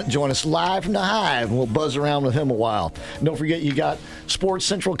to join us live from the Hive, and we'll buzz around with him a while. And don't forget, you got Sports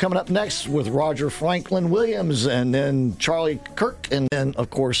Central coming up next with Roger Franklin Williams, and then Charlie Kirk, and then, of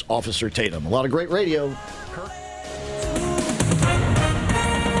course, Officer Tatum. A lot of great radio.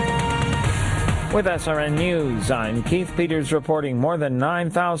 With SRN News, I'm Keith Peters reporting more than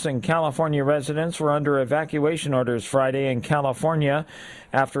 9,000 California residents were under evacuation orders Friday in California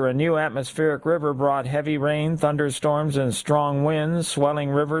after a new atmospheric river brought heavy rain, thunderstorms, and strong winds,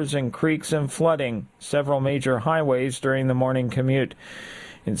 swelling rivers and creeks and flooding several major highways during the morning commute.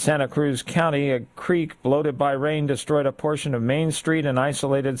 In Santa Cruz County, a creek bloated by rain destroyed a portion of Main Street and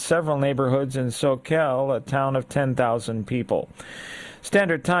isolated several neighborhoods in Soquel, a town of 10,000 people.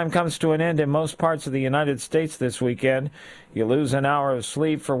 Standard time comes to an end in most parts of the United States this weekend. You lose an hour of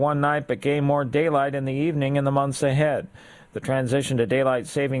sleep for one night, but gain more daylight in the evening in the months ahead. The transition to daylight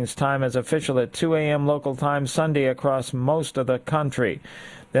savings time is official at 2 a.m. local time Sunday across most of the country.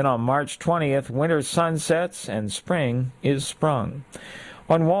 Then on March 20th, winter sunsets and spring is sprung.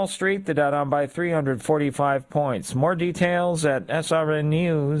 On Wall Street, the Dow down by 345 points. More details at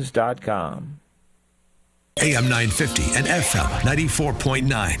srnnews.com. AM 950 and FM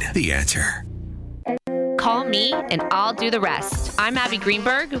 94.9. The Answer. Call me and I'll do the rest. I'm Abby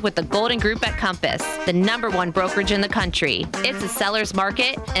Greenberg with the Golden Group at Compass, the #1 brokerage in the country. It's a seller's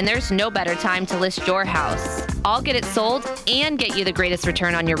market, and there's no better time to list your house. I'll get it sold and get you the greatest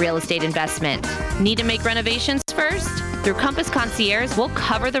return on your real estate investment. Need to make renovations first? Through Compass Concierge, we'll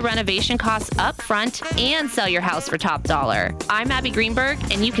cover the renovation costs up front and sell your house for top dollar. I'm Abby Greenberg,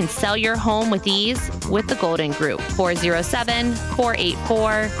 and you can sell your home with ease with the Golden Group.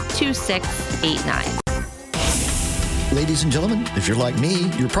 407-484-2689. Ladies and gentlemen, if you're like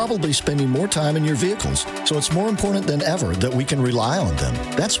me, you're probably spending more time in your vehicles, so it's more important than ever that we can rely on them.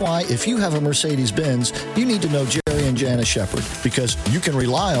 That's why if you have a Mercedes-Benz, you need to know Jerry and Janice Shepard, because you can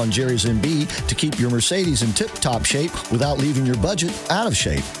rely on Jerry's MB to keep your Mercedes in tip-top shape without leaving your budget out of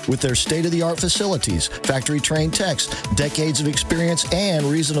shape. With their state-of-the-art facilities, factory-trained techs, decades of experience, and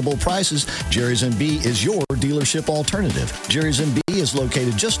reasonable prices, Jerry's MB is your dealership alternative. Jerry's MB is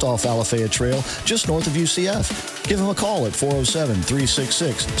located just off Alafaya Trail, just north of UCF. Give them a call at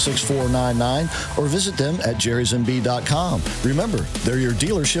 407-366-6499 or visit them at jerrysmb.com. Remember, they're your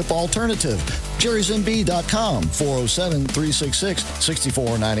dealership alternative. jerrysmb.com,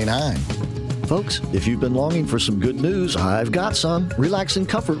 407-366-6499. Folks, if you've been longing for some good news, I've got some. Relax and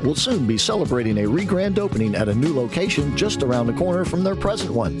Comfort will soon be celebrating a re-grand opening at a new location just around the corner from their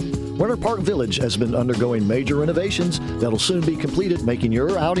present one. Winter Park Village has been undergoing major renovations that'll soon be completed, making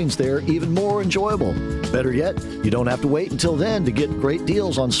your outings there even more enjoyable. Better yet, you don't have to wait until then to get great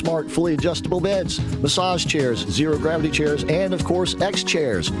deals on smart, fully adjustable beds, massage chairs, zero-gravity chairs, and, of course, X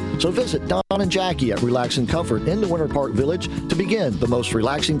chairs. So visit Don and Jackie at Relax and Comfort in the Winter Park Village to begin the most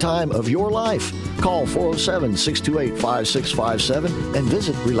relaxing time of your life. Call 407-628-5657 and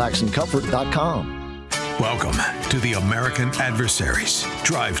visit relaxandcomfort.com. Welcome to the American Adversaries.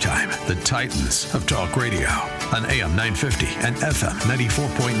 Drive Time, the Titans of Talk Radio. On AM 950 and FM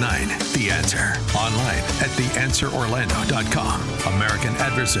 94.9. The Answer. Online at theanswerorlando.com.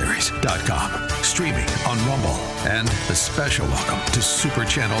 AmericanAdversaries.com. Streaming on Rumble. And a special welcome to Super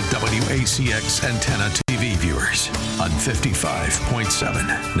Channel WACX Antenna TV viewers on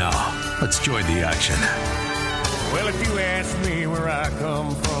 55.7. Now, let's join the action. Well, if you ask me where I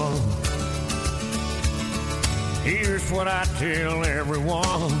come from, here's what I tell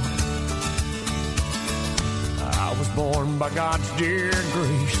everyone. I was born by God's dear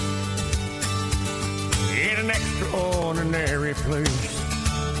grace in an extraordinary place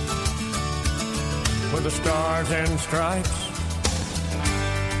where the stars and stripes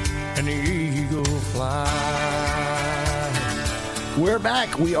and the eagle fly. We're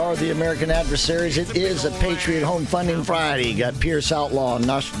back. We are the American Adversaries. It is a Patriot Home Funding Friday. Got Pierce Outlaw,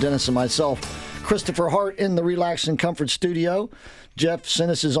 Nostradamus, and myself, Christopher Hart, in the Relax and Comfort studio. Jeff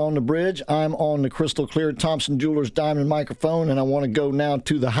Sinnis is on the bridge. I'm on the crystal clear Thompson Jewelers diamond microphone, and I want to go now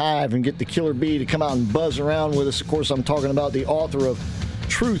to the Hive and get the Killer Bee to come out and buzz around with us. Of course, I'm talking about the author of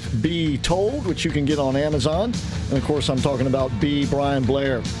Truth Be Told, which you can get on Amazon. And, of course, I'm talking about B. Brian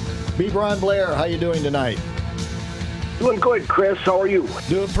Blair. B. Brian Blair, how you doing tonight? Doing good, Chris. How are you?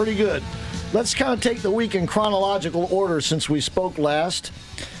 Doing pretty good. Let's kind of take the week in chronological order since we spoke last.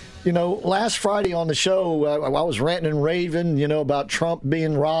 You know, last Friday on the show, I was ranting and raving, about Trump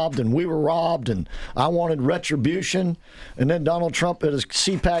being robbed, and we were robbed, and I wanted retribution. And then Donald Trump at his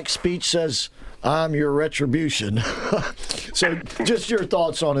CPAC speech says, I'm your retribution. So just your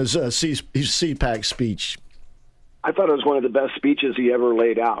thoughts on his CPAC speech. I thought it was one of the best speeches he ever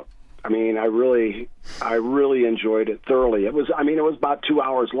laid out. I mean, I really enjoyed it thoroughly. It was about 2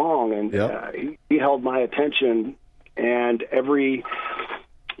 hours long, and he held my attention, and every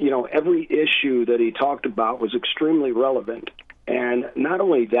issue that he talked about was extremely relevant. And not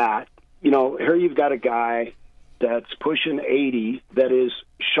only that, here you've got a guy that's pushing 80 that is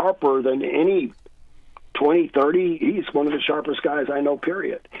sharper than any 20, 30. He's one of the sharpest guys I know,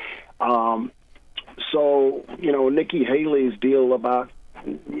 period. So, Nikki Haley's deal about,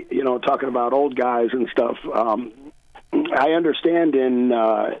 talking about old guys and stuff, I understand in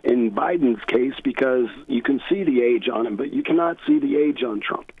Biden's case because you can see the age on him, but you cannot see the age on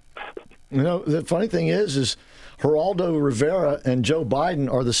Trump. The funny thing is Geraldo Rivera and Joe Biden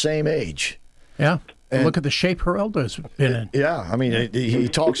are the same age. Yeah. And look at the shape Geraldo's been in. Yeah, I mean, he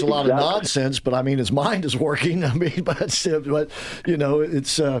talks a lot of nonsense, but I mean, his mind is working. I mean, but it's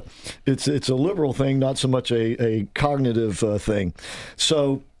a liberal thing, not so much a cognitive thing.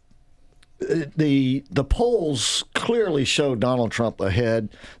 So the polls clearly show Donald Trump ahead.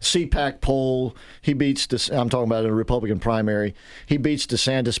 CPAC poll, he beats I'm talking about a Republican primary. He beats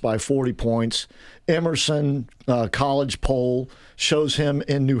DeSantis by 40 points. Emerson college poll shows him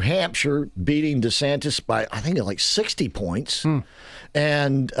in New Hampshire beating DeSantis by, I think, like 60 points.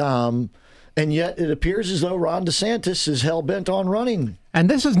 And yet it appears as though Ron DeSantis is hell-bent on running. And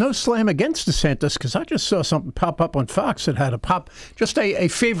this is no slam against DeSantis, because I just saw something pop up on Fox that had a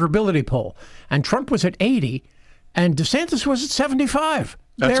favorability poll. And Trump was at 80, and DeSantis was at 75.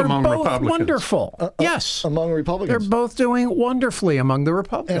 That's They're among both Republicans. Wonderful. Yes. Among Republicans. They're both doing wonderfully among the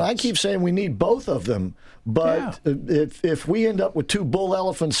Republicans. And I keep saying we need both of them. But if we end up with two bull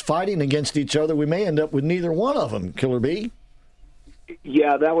elephants fighting against each other, we may end up with neither one of them, Killer Bee.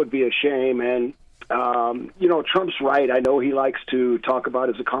 Yeah, that would be a shame. And Trump's right. I know he likes to talk about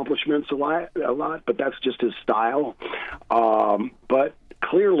his accomplishments a lot, but that's just his style. But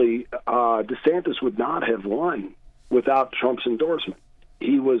clearly, DeSantis would not have won without Trump's endorsement.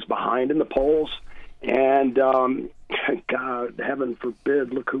 He was behind in the polls, and God, heaven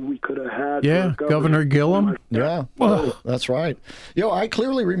forbid, look who we could have had. Yeah, Governor Gillum. Yeah, well, that's right. I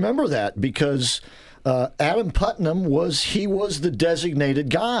clearly remember that because Adam Putnam was the designated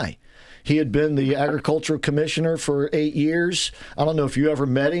guy. He had been the agricultural commissioner for 8 years. I don't know if you ever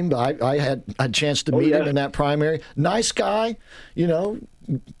met him, but I had a chance to meet him in that primary. Nice guy,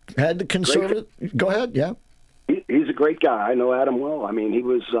 had the conservative. Go ahead, yeah. He's a great guy. I know Adam well. I mean, he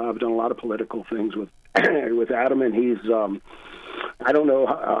was I've done a lot of political things with with Adam, and he's I don't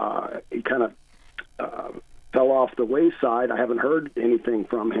know, he kind of fell off the wayside. I haven't heard anything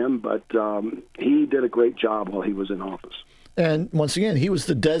from him, but he did a great job while he was in office. And once again, he was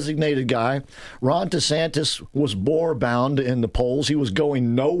the designated guy. Ron DeSantis was bore-bound in the polls. He was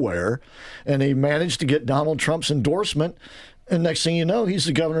going nowhere, and he managed to get Donald Trump's endorsement. And next thing you know, he's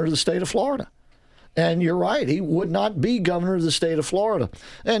the governor of the state of Florida. And you're right, he would not be governor of the state of Florida.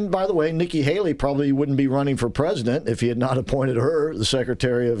 And by the way, Nikki Haley probably wouldn't be running for president if he had not appointed her the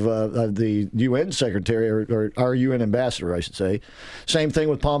secretary of the UN secretary, or our UN ambassador, I should say. Same thing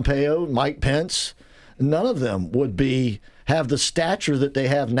with Pompeo, Mike Pence. None of them would have the stature that they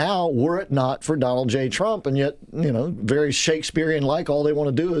have now were it not for Donald J. Trump. And yet, very Shakespearean-like, all they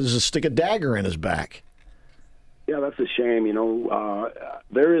want to do is stick a dagger in his back. Yeah, that's a shame.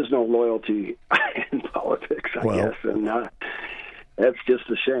 There is no loyalty in politics, I guess, and that's just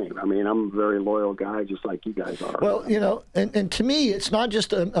a shame. I mean, I'm a very loyal guy, just like you guys are. Well, and to me, it's not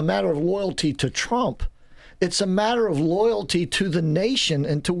just a matter of loyalty to Trump. It's a matter of loyalty to the nation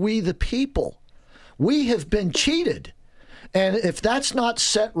and to we the people. We have been cheated. And if that's not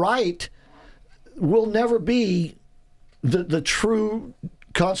set right, we'll never be the true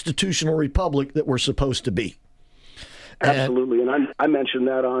constitutional republic that we're supposed to be. Absolutely, and I mentioned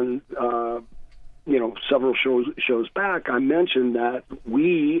that on several shows back. I mentioned that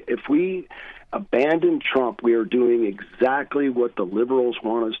if we abandon Trump, we are doing exactly what the liberals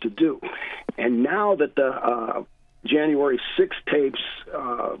want us to do. And now that the January 6 tapes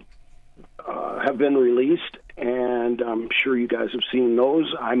have been released, and I'm sure you guys have seen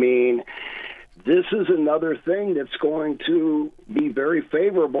those. I mean, this is another thing that's going to be very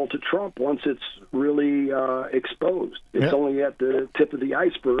favorable to Trump once it's really exposed. It's only at the tip of the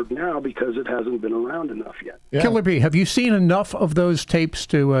iceberg now because it hasn't been around enough yet. Yeah. Killer B, have you seen enough of those tapes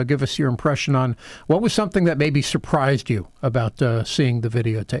to give us your impression on what was something that maybe surprised you about seeing the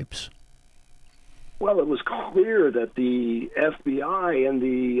videotapes? Well, it was clear that the FBI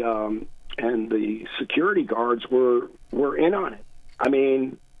and the security guards were in on it. I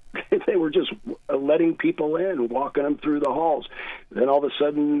mean, they were just letting people in, walking them through the halls. Then all of a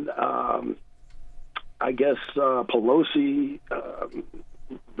sudden, I guess Pelosi,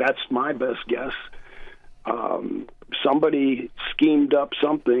 that's my best guess, somebody schemed up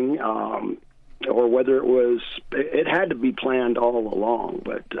something, or whether it had to be planned all along,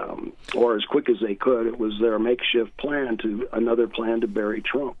 but or as quick as they could, it was their makeshift plan another plan to bury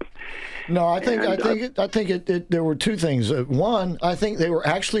Trump. No, I think there were two things. One, I think they were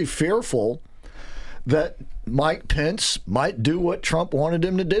actually fearful that Mike Pence might do what Trump wanted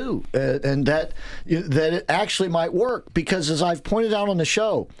him to do, and that it actually might work. Because as I've pointed out on the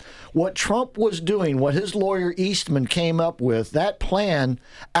show, what Trump was doing, what his lawyer Eastman came up with, that plan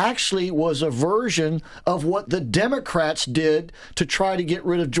actually was a version of what the Democrats did to try to get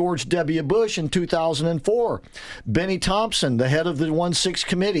rid of George W. Bush in 2004. Benny Thompson, the head of the 1-6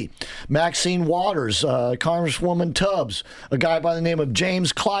 committee, Maxine Waters, Congresswoman Tubbs, a guy by the name of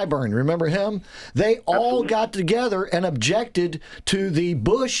James Clyburn, remember him? They all got together and objected to the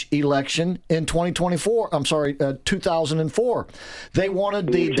Bush election in 2004. They wanted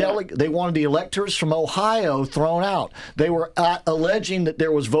the electors from Ohio thrown out. They were alleging that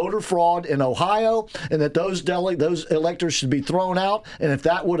there was voter fraud in Ohio and that those electors should be thrown out. And if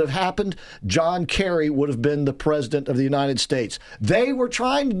that would have happened, John Kerry would have been the president of the United States. They were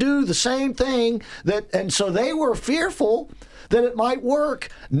trying to do the same thing, and so they were fearful that it might work,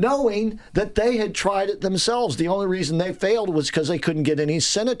 knowing that they had tried it themselves. The only reason they failed was because they couldn't get any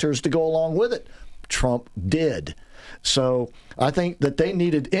senators to go along with it. Trump did. So I think that they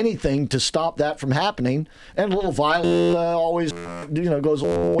needed anything to stop that from happening. And a little violence always, goes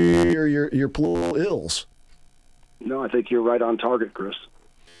over your political ills. No, I think you're right on target, Chris.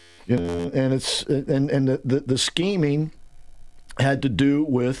 And it's the scheming had to do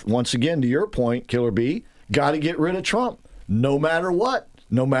with, once again, to your point, Killer B, got to get rid of Trump. No matter what,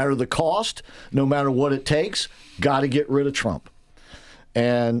 No matter the cost, no matter what it takes, got to get rid of Trump.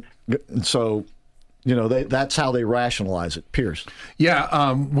 And so, that's how they rationalize it. Pierce.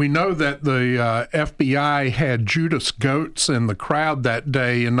 Yeah, we know that the FBI had Judas goats in the crowd that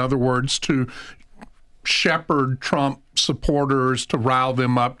day. In other words, to shepherd Trump supporters, to rile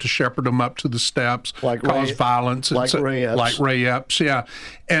them up, to shepherd them up to the steps, cause violence, like Ray Epps. Like Ray Epps, yeah.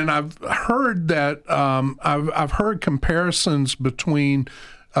 And I've heard that I've heard comparisons between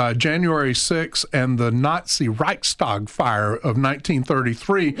January 6th and the Nazi Reichstag fire of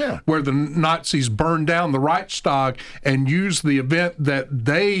 1933, where the Nazis burned down the Reichstag and used the event that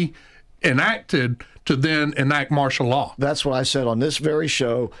they enacted to then enact martial law. That's what I said on this very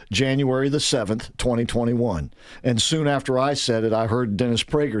show, January the 7th, 2021. And soon after I said it, I heard Dennis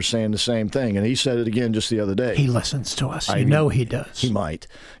Prager saying the same thing, and he said it again just the other day. He listens to us. You know he does. He might.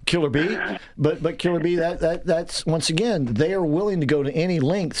 Killer B, but Killer B, that's once again, they are willing to go to any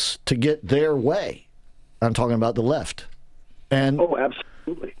lengths to get their way. I'm talking about the left. And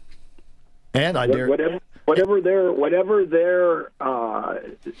absolutely. And I dare whatever they're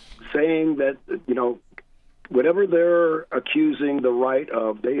saying that, whatever they're accusing the right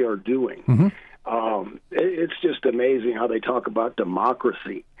of, they are doing. It's just amazing how they talk about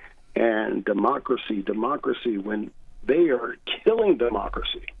democracy and democracy when they are killing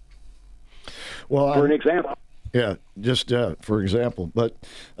democracy. Well, for an example. Yeah, just for example. But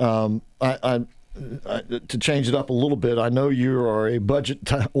I to change it up a little bit, I know you are a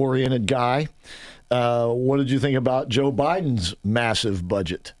budget-oriented guy. What did you think about Joe Biden's massive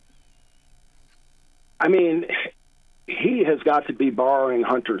budget? I mean, he has got to be borrowing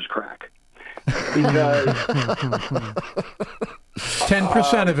Hunter's crack. Because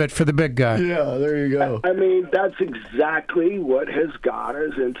 10% of it for the big guy. Yeah, there you go. I mean, that's exactly what has got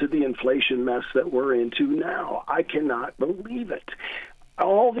us into the inflation mess that we're into now. I cannot believe it.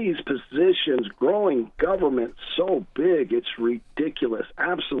 All these positions, growing government so big, it's ridiculous,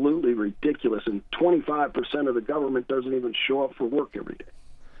 absolutely ridiculous. And 25% of the government doesn't even show up for work every day.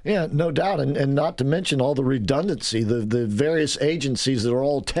 Yeah, no doubt. And not to mention all the redundancy, the various agencies that are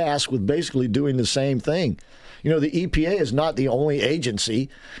all tasked with basically doing the same thing. The EPA is not the only agency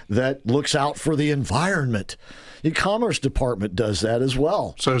that looks out for the environment. The Commerce Department does that as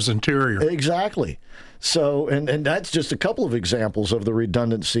well. So does Interior. Exactly. So, and that's just a couple of examples of the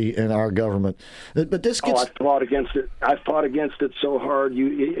redundancy in our government. But this gets... I fought against it. I fought against it so hard.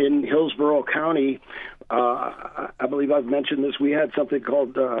 In Hillsborough County, I believe I've mentioned this, we had something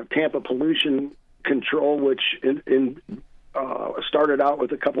called Tampa Pollution Control, which started out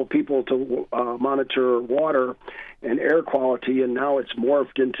with a couple of people to monitor water and air quality, and now it's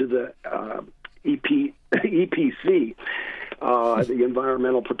morphed into the EPC. The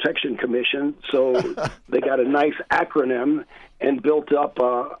Environmental Protection Commission. So they got a nice acronym and built up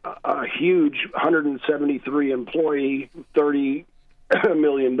a huge 173 employee, $40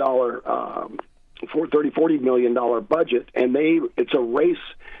 million budget. And it's a race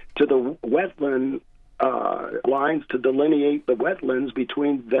to the wetland lines to delineate the wetlands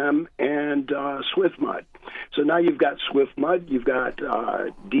between them and Swiftmud. So now you've got Swiftmud, you've got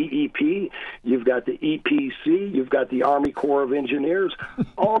DEP, you've got the EPC, you've got the Army Corps of Engineers,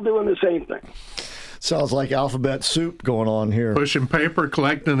 all doing the same thing. Sounds like alphabet soup going on here. Pushing paper,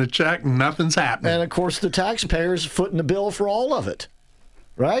 collecting a check, and nothing's happening. And, of course, the taxpayers footing the bill for all of it,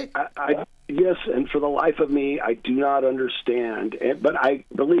 right? Yes, and for the life of me, I do not understand. But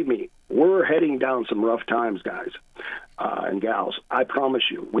believe me, we're heading down some rough times, guys and gals. I promise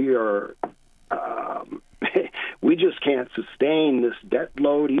you, we are. We just can't sustain this debt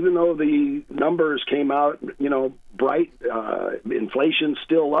load, even though the numbers came out, bright. Inflation's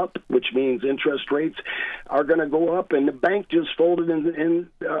still up, which means interest rates are going to go up. And the bank just folded in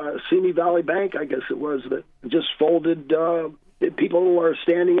Simi Valley Bank, I guess it was, that just folded. People are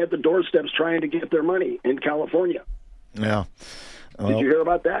standing at the doorsteps trying to get their money in California. Yeah. Did you hear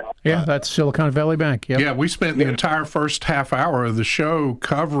about that? Yeah, that's Silicon Valley Bank. Yep. Yeah, we spent the entire first half hour of the show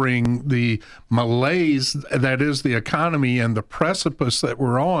covering the malaise that is the economy and the precipice that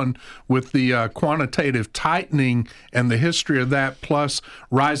we're on with the quantitative tightening and the history of that, plus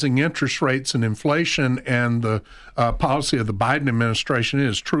rising interest rates and inflation, and the policy of the Biden administration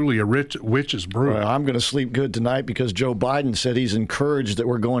is truly a witch's brew. Well, I'm going to sleep good tonight because Joe Biden said he's encouraged that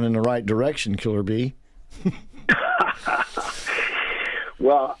we're going in the right direction, Killer B.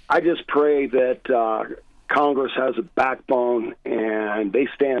 Well, I just pray that Congress has a backbone and they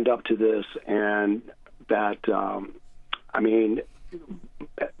stand up to this, and that, to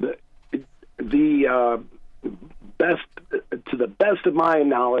the best of my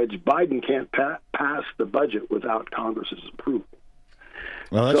knowledge, Biden can't pass the budget without Congress's approval.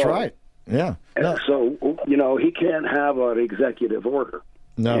 Well, that's right. Yeah. No. So, he can't have an executive order.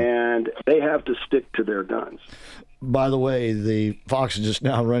 No. And they have to stick to their guns. By the way, the Fox is just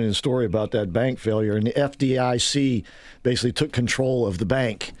now running a story about that bank failure, and the FDIC basically took control of the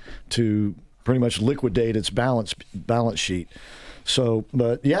bank to pretty much liquidate its balance sheet. So,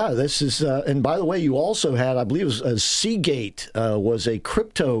 but yeah, this is, and by the way, you also had, I believe it was Seagate was a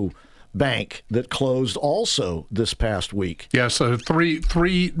crypto bank that closed also this past week. Yeah, so three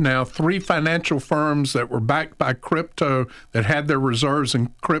financial firms that were backed by crypto that had their reserves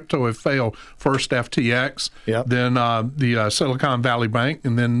in crypto have failed. First FTX, then the Silicon Valley Bank,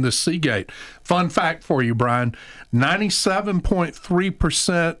 and then the Seagate. Fun fact for you, Brian,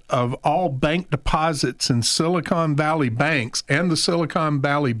 97.3% of all bank deposits in Silicon Valley banks and the Silicon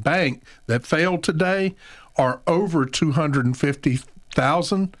Valley Bank that failed today are over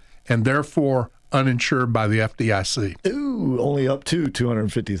 $250,000 and therefore uninsured by the FDIC. Ooh, only up to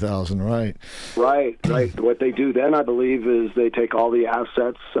 $250,000, right? Right. What they do then, I believe, is they take all the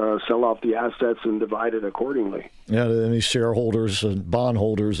assets, sell off the assets, and divide it accordingly. Yeah, any shareholders and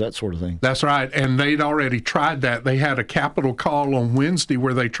bondholders, that sort of thing. That's right, and they'd already tried that. They had a capital call on Wednesday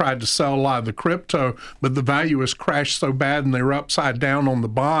where they tried to sell a lot of the crypto, but the value has crashed so bad and they were upside down on the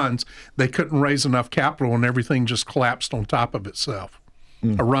bonds, they couldn't raise enough capital and everything just collapsed on top of itself.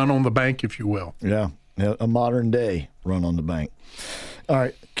 A run on the bank, if you will. Yeah, a modern day run on the bank. All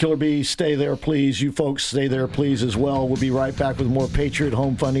right, Killer B, stay there, please. You folks, stay there, please, as well. We'll be right back with more Patriot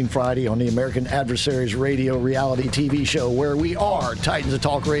Home Funding Friday on the American Adversaries Radio reality TV show, where we are Titans of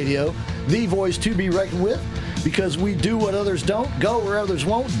Talk Radio, the voice to be reckoned with, because we do what others don't, go where others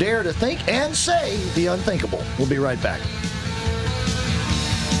won't, dare to think and say the unthinkable. We'll be right back.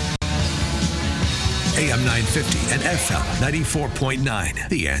 AM 950 and FM 94.9.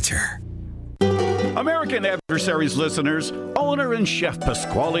 The Answer. American Adversaries listeners, owner and chef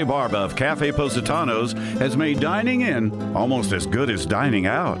Pasquale Barba of Cafe Positano's has made dining in almost as good as dining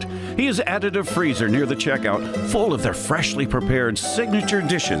out. He has added a freezer near the checkout full of their freshly prepared signature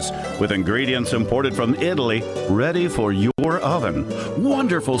dishes with ingredients imported from Italy ready for your oven.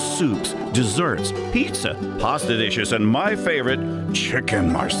 Wonderful soups, desserts, pizza, pasta dishes, and my favorite,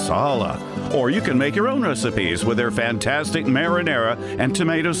 chicken marsala. Or you can make your own recipes with their fantastic marinara and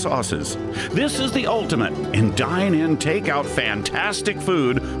tomato sauces. This is the ultimate in dine-in, take-out fantastic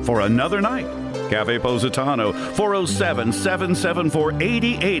food for another night. Cafe Positano,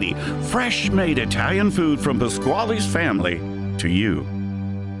 407-774-8080. Fresh-made Italian food from Pasquale's family to you.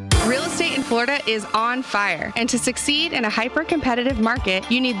 Real estate in Florida is on fire, and to succeed in a hyper-competitive market,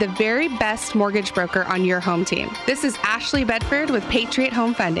 you need the very best mortgage broker on your home team. This is Ashley Bedford with Patriot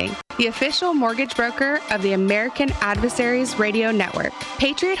Home Funding, the official mortgage broker of the American Adversaries Radio Network.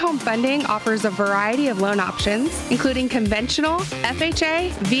 Patriot Home Funding offers a variety of loan options, including conventional,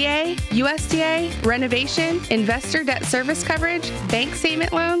 FHA, VA, USDA, renovation, investor debt service coverage, bank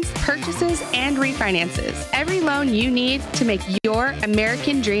statement loans, purchases, and refinances. Every loan you need to make your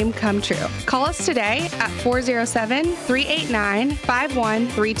American dream come true. Call us today at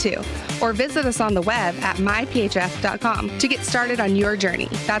 407-389-5132 or visit us on the web at myphf.com to get started on your journey.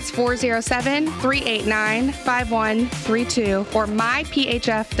 That's 407-389-5132 or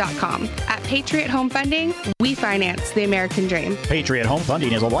myphf.com. At Patriot Home Funding, we finance the American dream. Patriot Home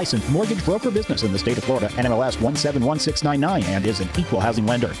Funding is a licensed mortgage broker business in the state of Florida, NMLS 1716999, and is an equal housing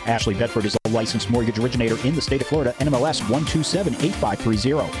lender. Ashley Bedford is a licensed mortgage originator in the state of Florida, NMLS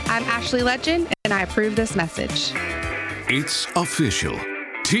 1278530. I'm Ashley Legend, and I approve this message. It's official.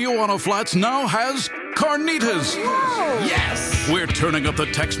 Tijuana Flats now has Carnitas. Whoa. Yes! We're turning up the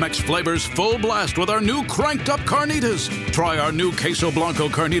Tex-Mex flavors full blast with our new cranked-up Carnitas. Try our new Queso Blanco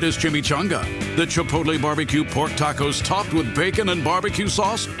Carnitas Chimichanga, the Chipotle Barbecue Pork Tacos topped with bacon and barbecue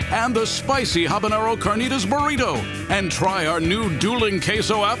sauce, and the Spicy Habanero Carnitas Burrito. And try our new Dueling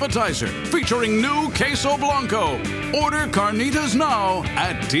Queso Appetizer, featuring new Queso Blanco. Order Carnitas now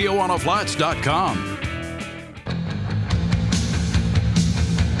at TijuanaFlats.com.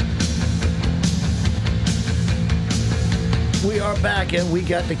 We are back, and we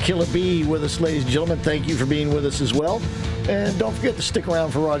got the Killer Bee with us, ladies and gentlemen. Thank you for being with us as well. And don't forget to stick around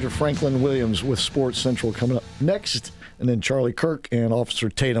for Roger Franklin Williams with Sports Central coming up next. And then Charlie Kirk and Officer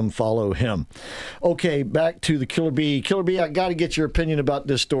Tatum follow him. Okay, back to the Killer Bee. Killer Bee, I got to get your opinion about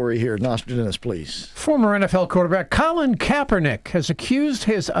this story here. Nostradamus, please. Former NFL quarterback Colin Kaepernick has accused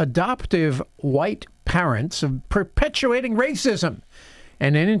his adoptive white parents of perpetuating racism.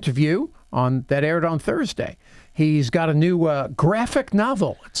 In an interview that aired on Thursday, he's got a new graphic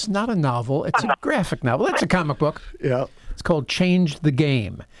novel. It's not a novel. It's a graphic novel. It's a comic book. Yeah. It's called Change the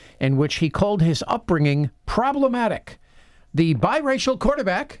Game, in which he called his upbringing problematic. The biracial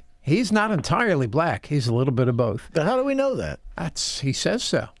quarterback, he's not entirely black. He's a little bit of both. How do we know that? He says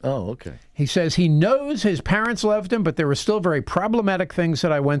so. Oh, okay. He says he knows his parents loved him, but there were still very problematic things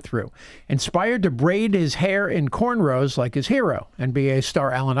that I went through. Inspired to braid his hair in cornrows like his hero, NBA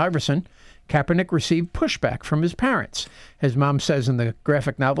star Allen Iverson, Kaepernick received pushback from his parents. His mom says in the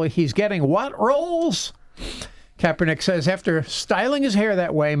graphic novel, he's getting what roles? Kaepernick says after styling his hair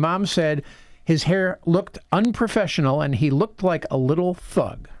that way, Mom said his hair looked unprofessional and he looked like a little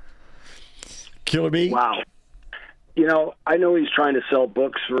thug. Killer Bee? Wow. You know, I know he's trying to sell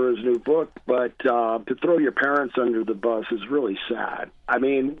books for his new book, but to throw your parents under the bus is really sad. I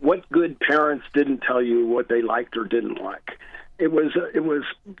mean, what good parents didn't tell you what they liked or didn't like? It was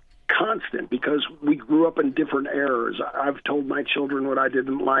constant because we grew up in different eras. I've told my children what I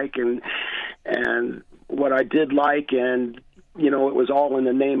didn't like and what I did like, and you know, it was all in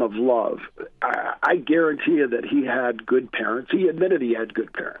the name of love. I guarantee you that he had good parents. He admitted he had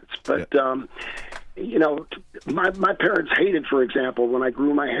good parents, but you know, my parents hated, for example, when I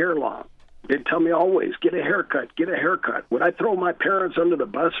grew my hair long. They'd tell me always, get a haircut, get a haircut. Would I throw my parents under the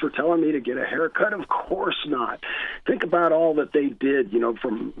bus for telling me to get a haircut? Of course not. Think about all that they did, you know,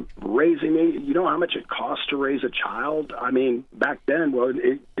 from raising me. You know how much it costs to raise a child? I mean, back then, well,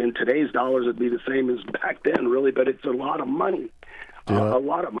 in today's dollars, it'd be the same as back then, really, but it's a lot of money. A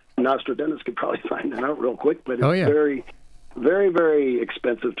lot of money. Nostradamus could probably find that out real quick, but it's very, very, very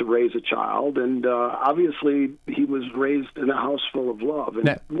expensive to raise a child, and obviously he was raised in a house full of love.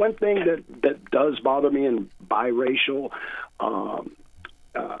 And one thing that does bother me in biracial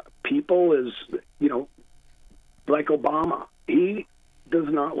people is, you know, like Obama, he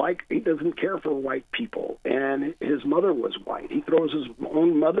doesn't care for white people, and his mother was white. He throws his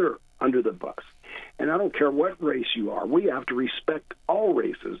own mother under the bus. And I don't care what race you are. We have to respect all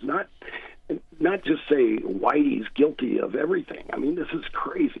races, not just say whitey's guilty of everything. I mean, this is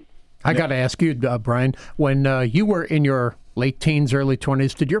crazy. I got to ask you, Brian, when you were in your late teens, early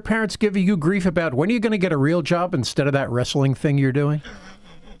 20s, did your parents give you grief about when are you going to get a real job instead of that wrestling thing you're doing?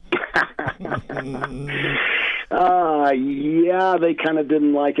 Yeah, they kind of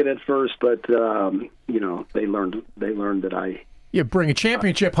didn't like it at first, but you know, they learned that I. You bring a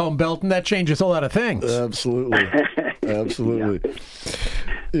championship home belt, and that changes a lot of things. Absolutely, absolutely.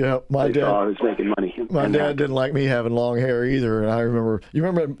 Yeah, my dad. I was making money. My dad didn't like me having long hair either, and I remember. You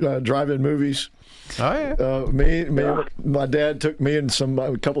remember drive-in movies? Oh yeah. My dad took me and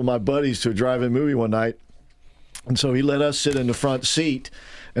a couple of my buddies to a drive-in movie one night, and so he let us sit in the front seat.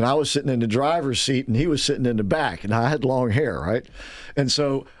 And I was sitting in the driver's seat, and he was sitting in the back, and I had long hair, right? And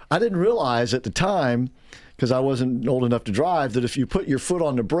so I didn't realize at the time, because I wasn't old enough to drive, that if you put your foot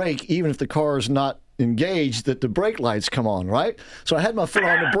on the brake, even if the car is not engaged, that the brake lights come on, right? So I had my foot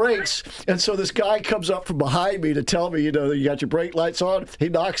on the brakes, and so this guy comes up from behind me to tell me, you know, you got your brake lights on. He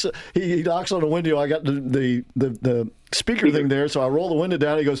knocks on the window. I got the speaker thing there, so I roll the window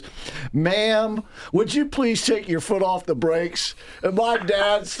down. He goes, "Ma'am, would you please take your foot off the brakes?" And my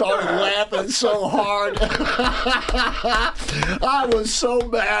dad started laughing so hard. I was so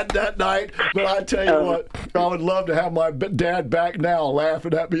mad that night, but I tell you what, I would love to have my dad back now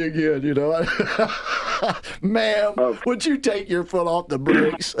laughing at me again, you know. "Ma'am, would you take your foot off the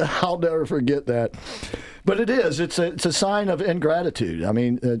brakes?" I'll never forget that. But it's a sign of ingratitude. I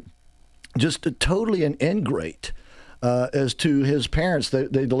mean, just totally an ingrate. As to his parents,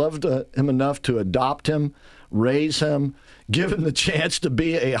 they loved him enough to adopt him, raise him, give him the chance to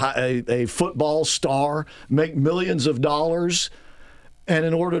be a football star, make millions of dollars, and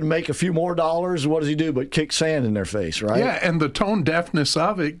in order to make a few more dollars, what does he do but kick sand in their face, right? Yeah, and the tone deafness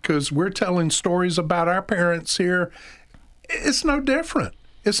of it, because we're telling stories about our parents here, it's no different.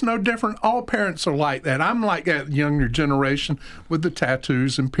 It's no different. All parents are like that. I'm like that younger generation with the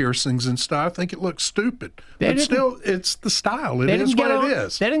tattoos and piercings and stuff. I think it looks stupid. But still, it's the style. It is what it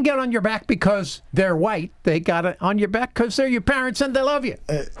is. They didn't get on your back because they're white. They got it on your back because they're your parents and they love you.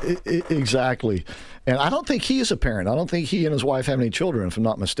 Exactly. And I don't think he is a parent. I don't think he and his wife have any children, if I'm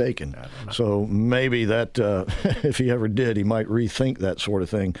not mistaken. So maybe that, if he ever did, he might rethink that sort of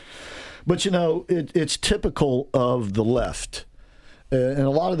thing. But, you know, it's typical of the left. And a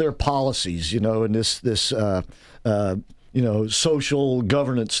lot of their policies, you know, and this you know, social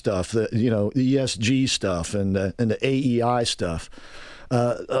governance stuff, the ESG stuff and the AEI stuff,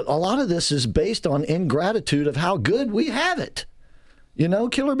 a lot of this is based on ingratitude of how good we have it. You know,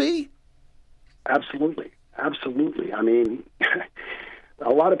 Killer Bee? Absolutely. I mean, a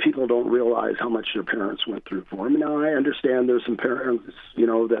lot of people don't realize how much their parents went through for them. Now, I understand there's some parents, you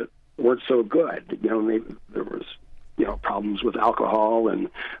know, that weren't so good. You know, there was problems with alcohol and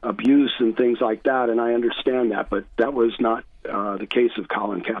abuse and things like that, and I understand that, but that was not the case of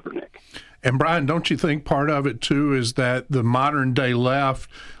Colin Kaepernick. And Brian, don't you think part of it too is that the modern day left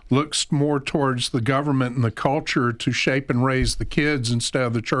looks more towards the government and the culture to shape and raise the kids instead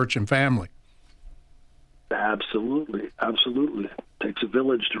of the church and family? Absolutely. It takes a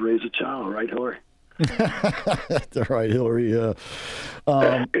village to raise a child, right, Hillary? That's right, Hillary. In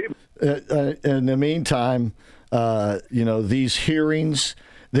the meantime, these hearings,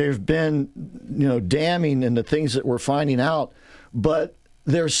 they've been, damning in the things that we're finding out, but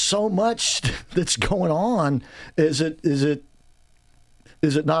there's so much that's going on. Is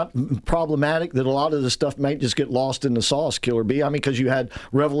it not problematic that a lot of the stuff might just get lost in the sauce, Killer B? I mean, because you had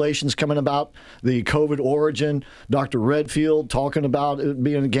revelations coming about the COVID origin, Dr. Redfield talking about it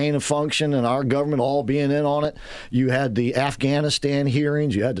being a gain of function and our government all being in on it. You had the Afghanistan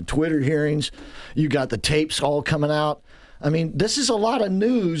hearings. You had the Twitter hearings. You got the tapes all coming out. I mean, this is a lot of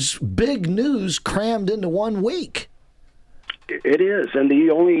news, big news crammed into 1 week. It is, and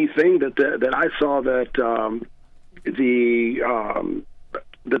the only thing that I saw that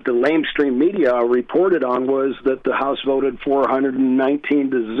the lamestream media reported on was that the House voted 419-0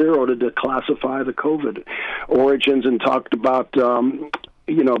 to declassify the COVID origins and talked about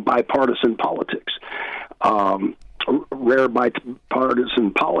bipartisan politics, rare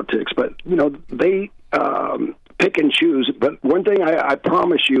bipartisan politics. But they pick and choose. But one thing I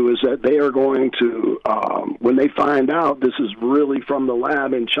promise you is that they are going to, when they find out this is really from the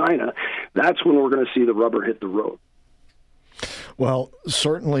lab in China, that's when we're going to see the rubber hit the road. Well,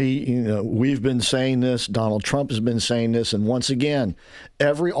 certainly, we've been saying this. Donald Trump has been saying this. And once again,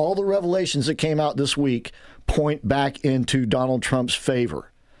 all the revelations that came out this week point back into Donald Trump's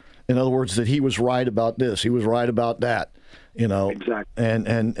favor. In other words, that he was right about this. He was right about that. Exactly.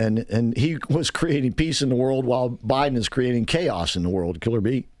 And he was creating peace in the world while Biden is creating chaos in the world. Killer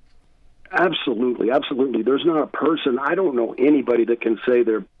B. Absolutely. There's not a person, I don't know anybody that can say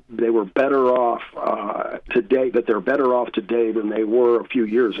they were better off today, that they're better off today than they were a few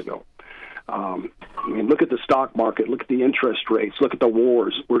years ago. Look at the stock market, look at the interest rates, look at the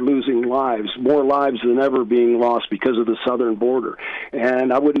wars. We're losing lives, more lives than ever being lost because of the southern border.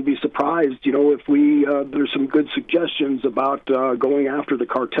 And I wouldn't be surprised, if there's some good suggestions about going after the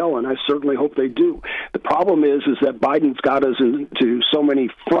cartel, and I certainly hope they do. The problem is that Biden's got us into so many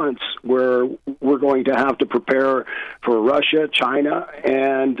fronts where we're going to have to prepare for Russia, China,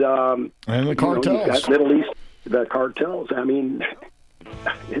 and the cartels. Middle East, the cartels. I mean,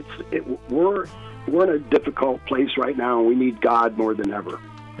 we're in a difficult place right now, and we need God more than ever.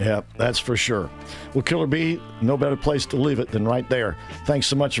 Yeah, that's for sure. Well, Killer B, no better place to leave it than right there. Thanks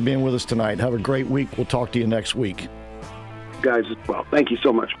so much for being with us tonight. Have a great week. We'll talk to you next week. Guys as well. Thank you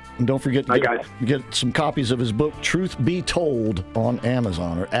so much. And don't forget to get some copies of his book, Truth Be Told, on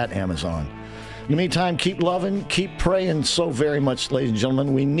Amazon or at Amazon. In the meantime, keep loving, keep praying so very much, ladies and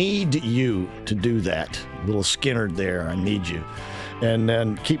gentlemen. We need you to do that. Little Skinner there, I need you. And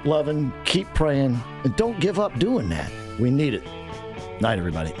then keep loving, keep praying, and don't give up doing that. We need it. Night,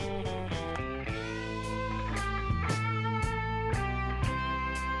 everybody.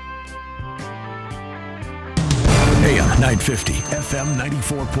 AM 950, FM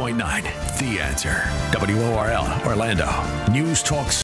 94.9. The Answer. WORL, Orlando. News Talk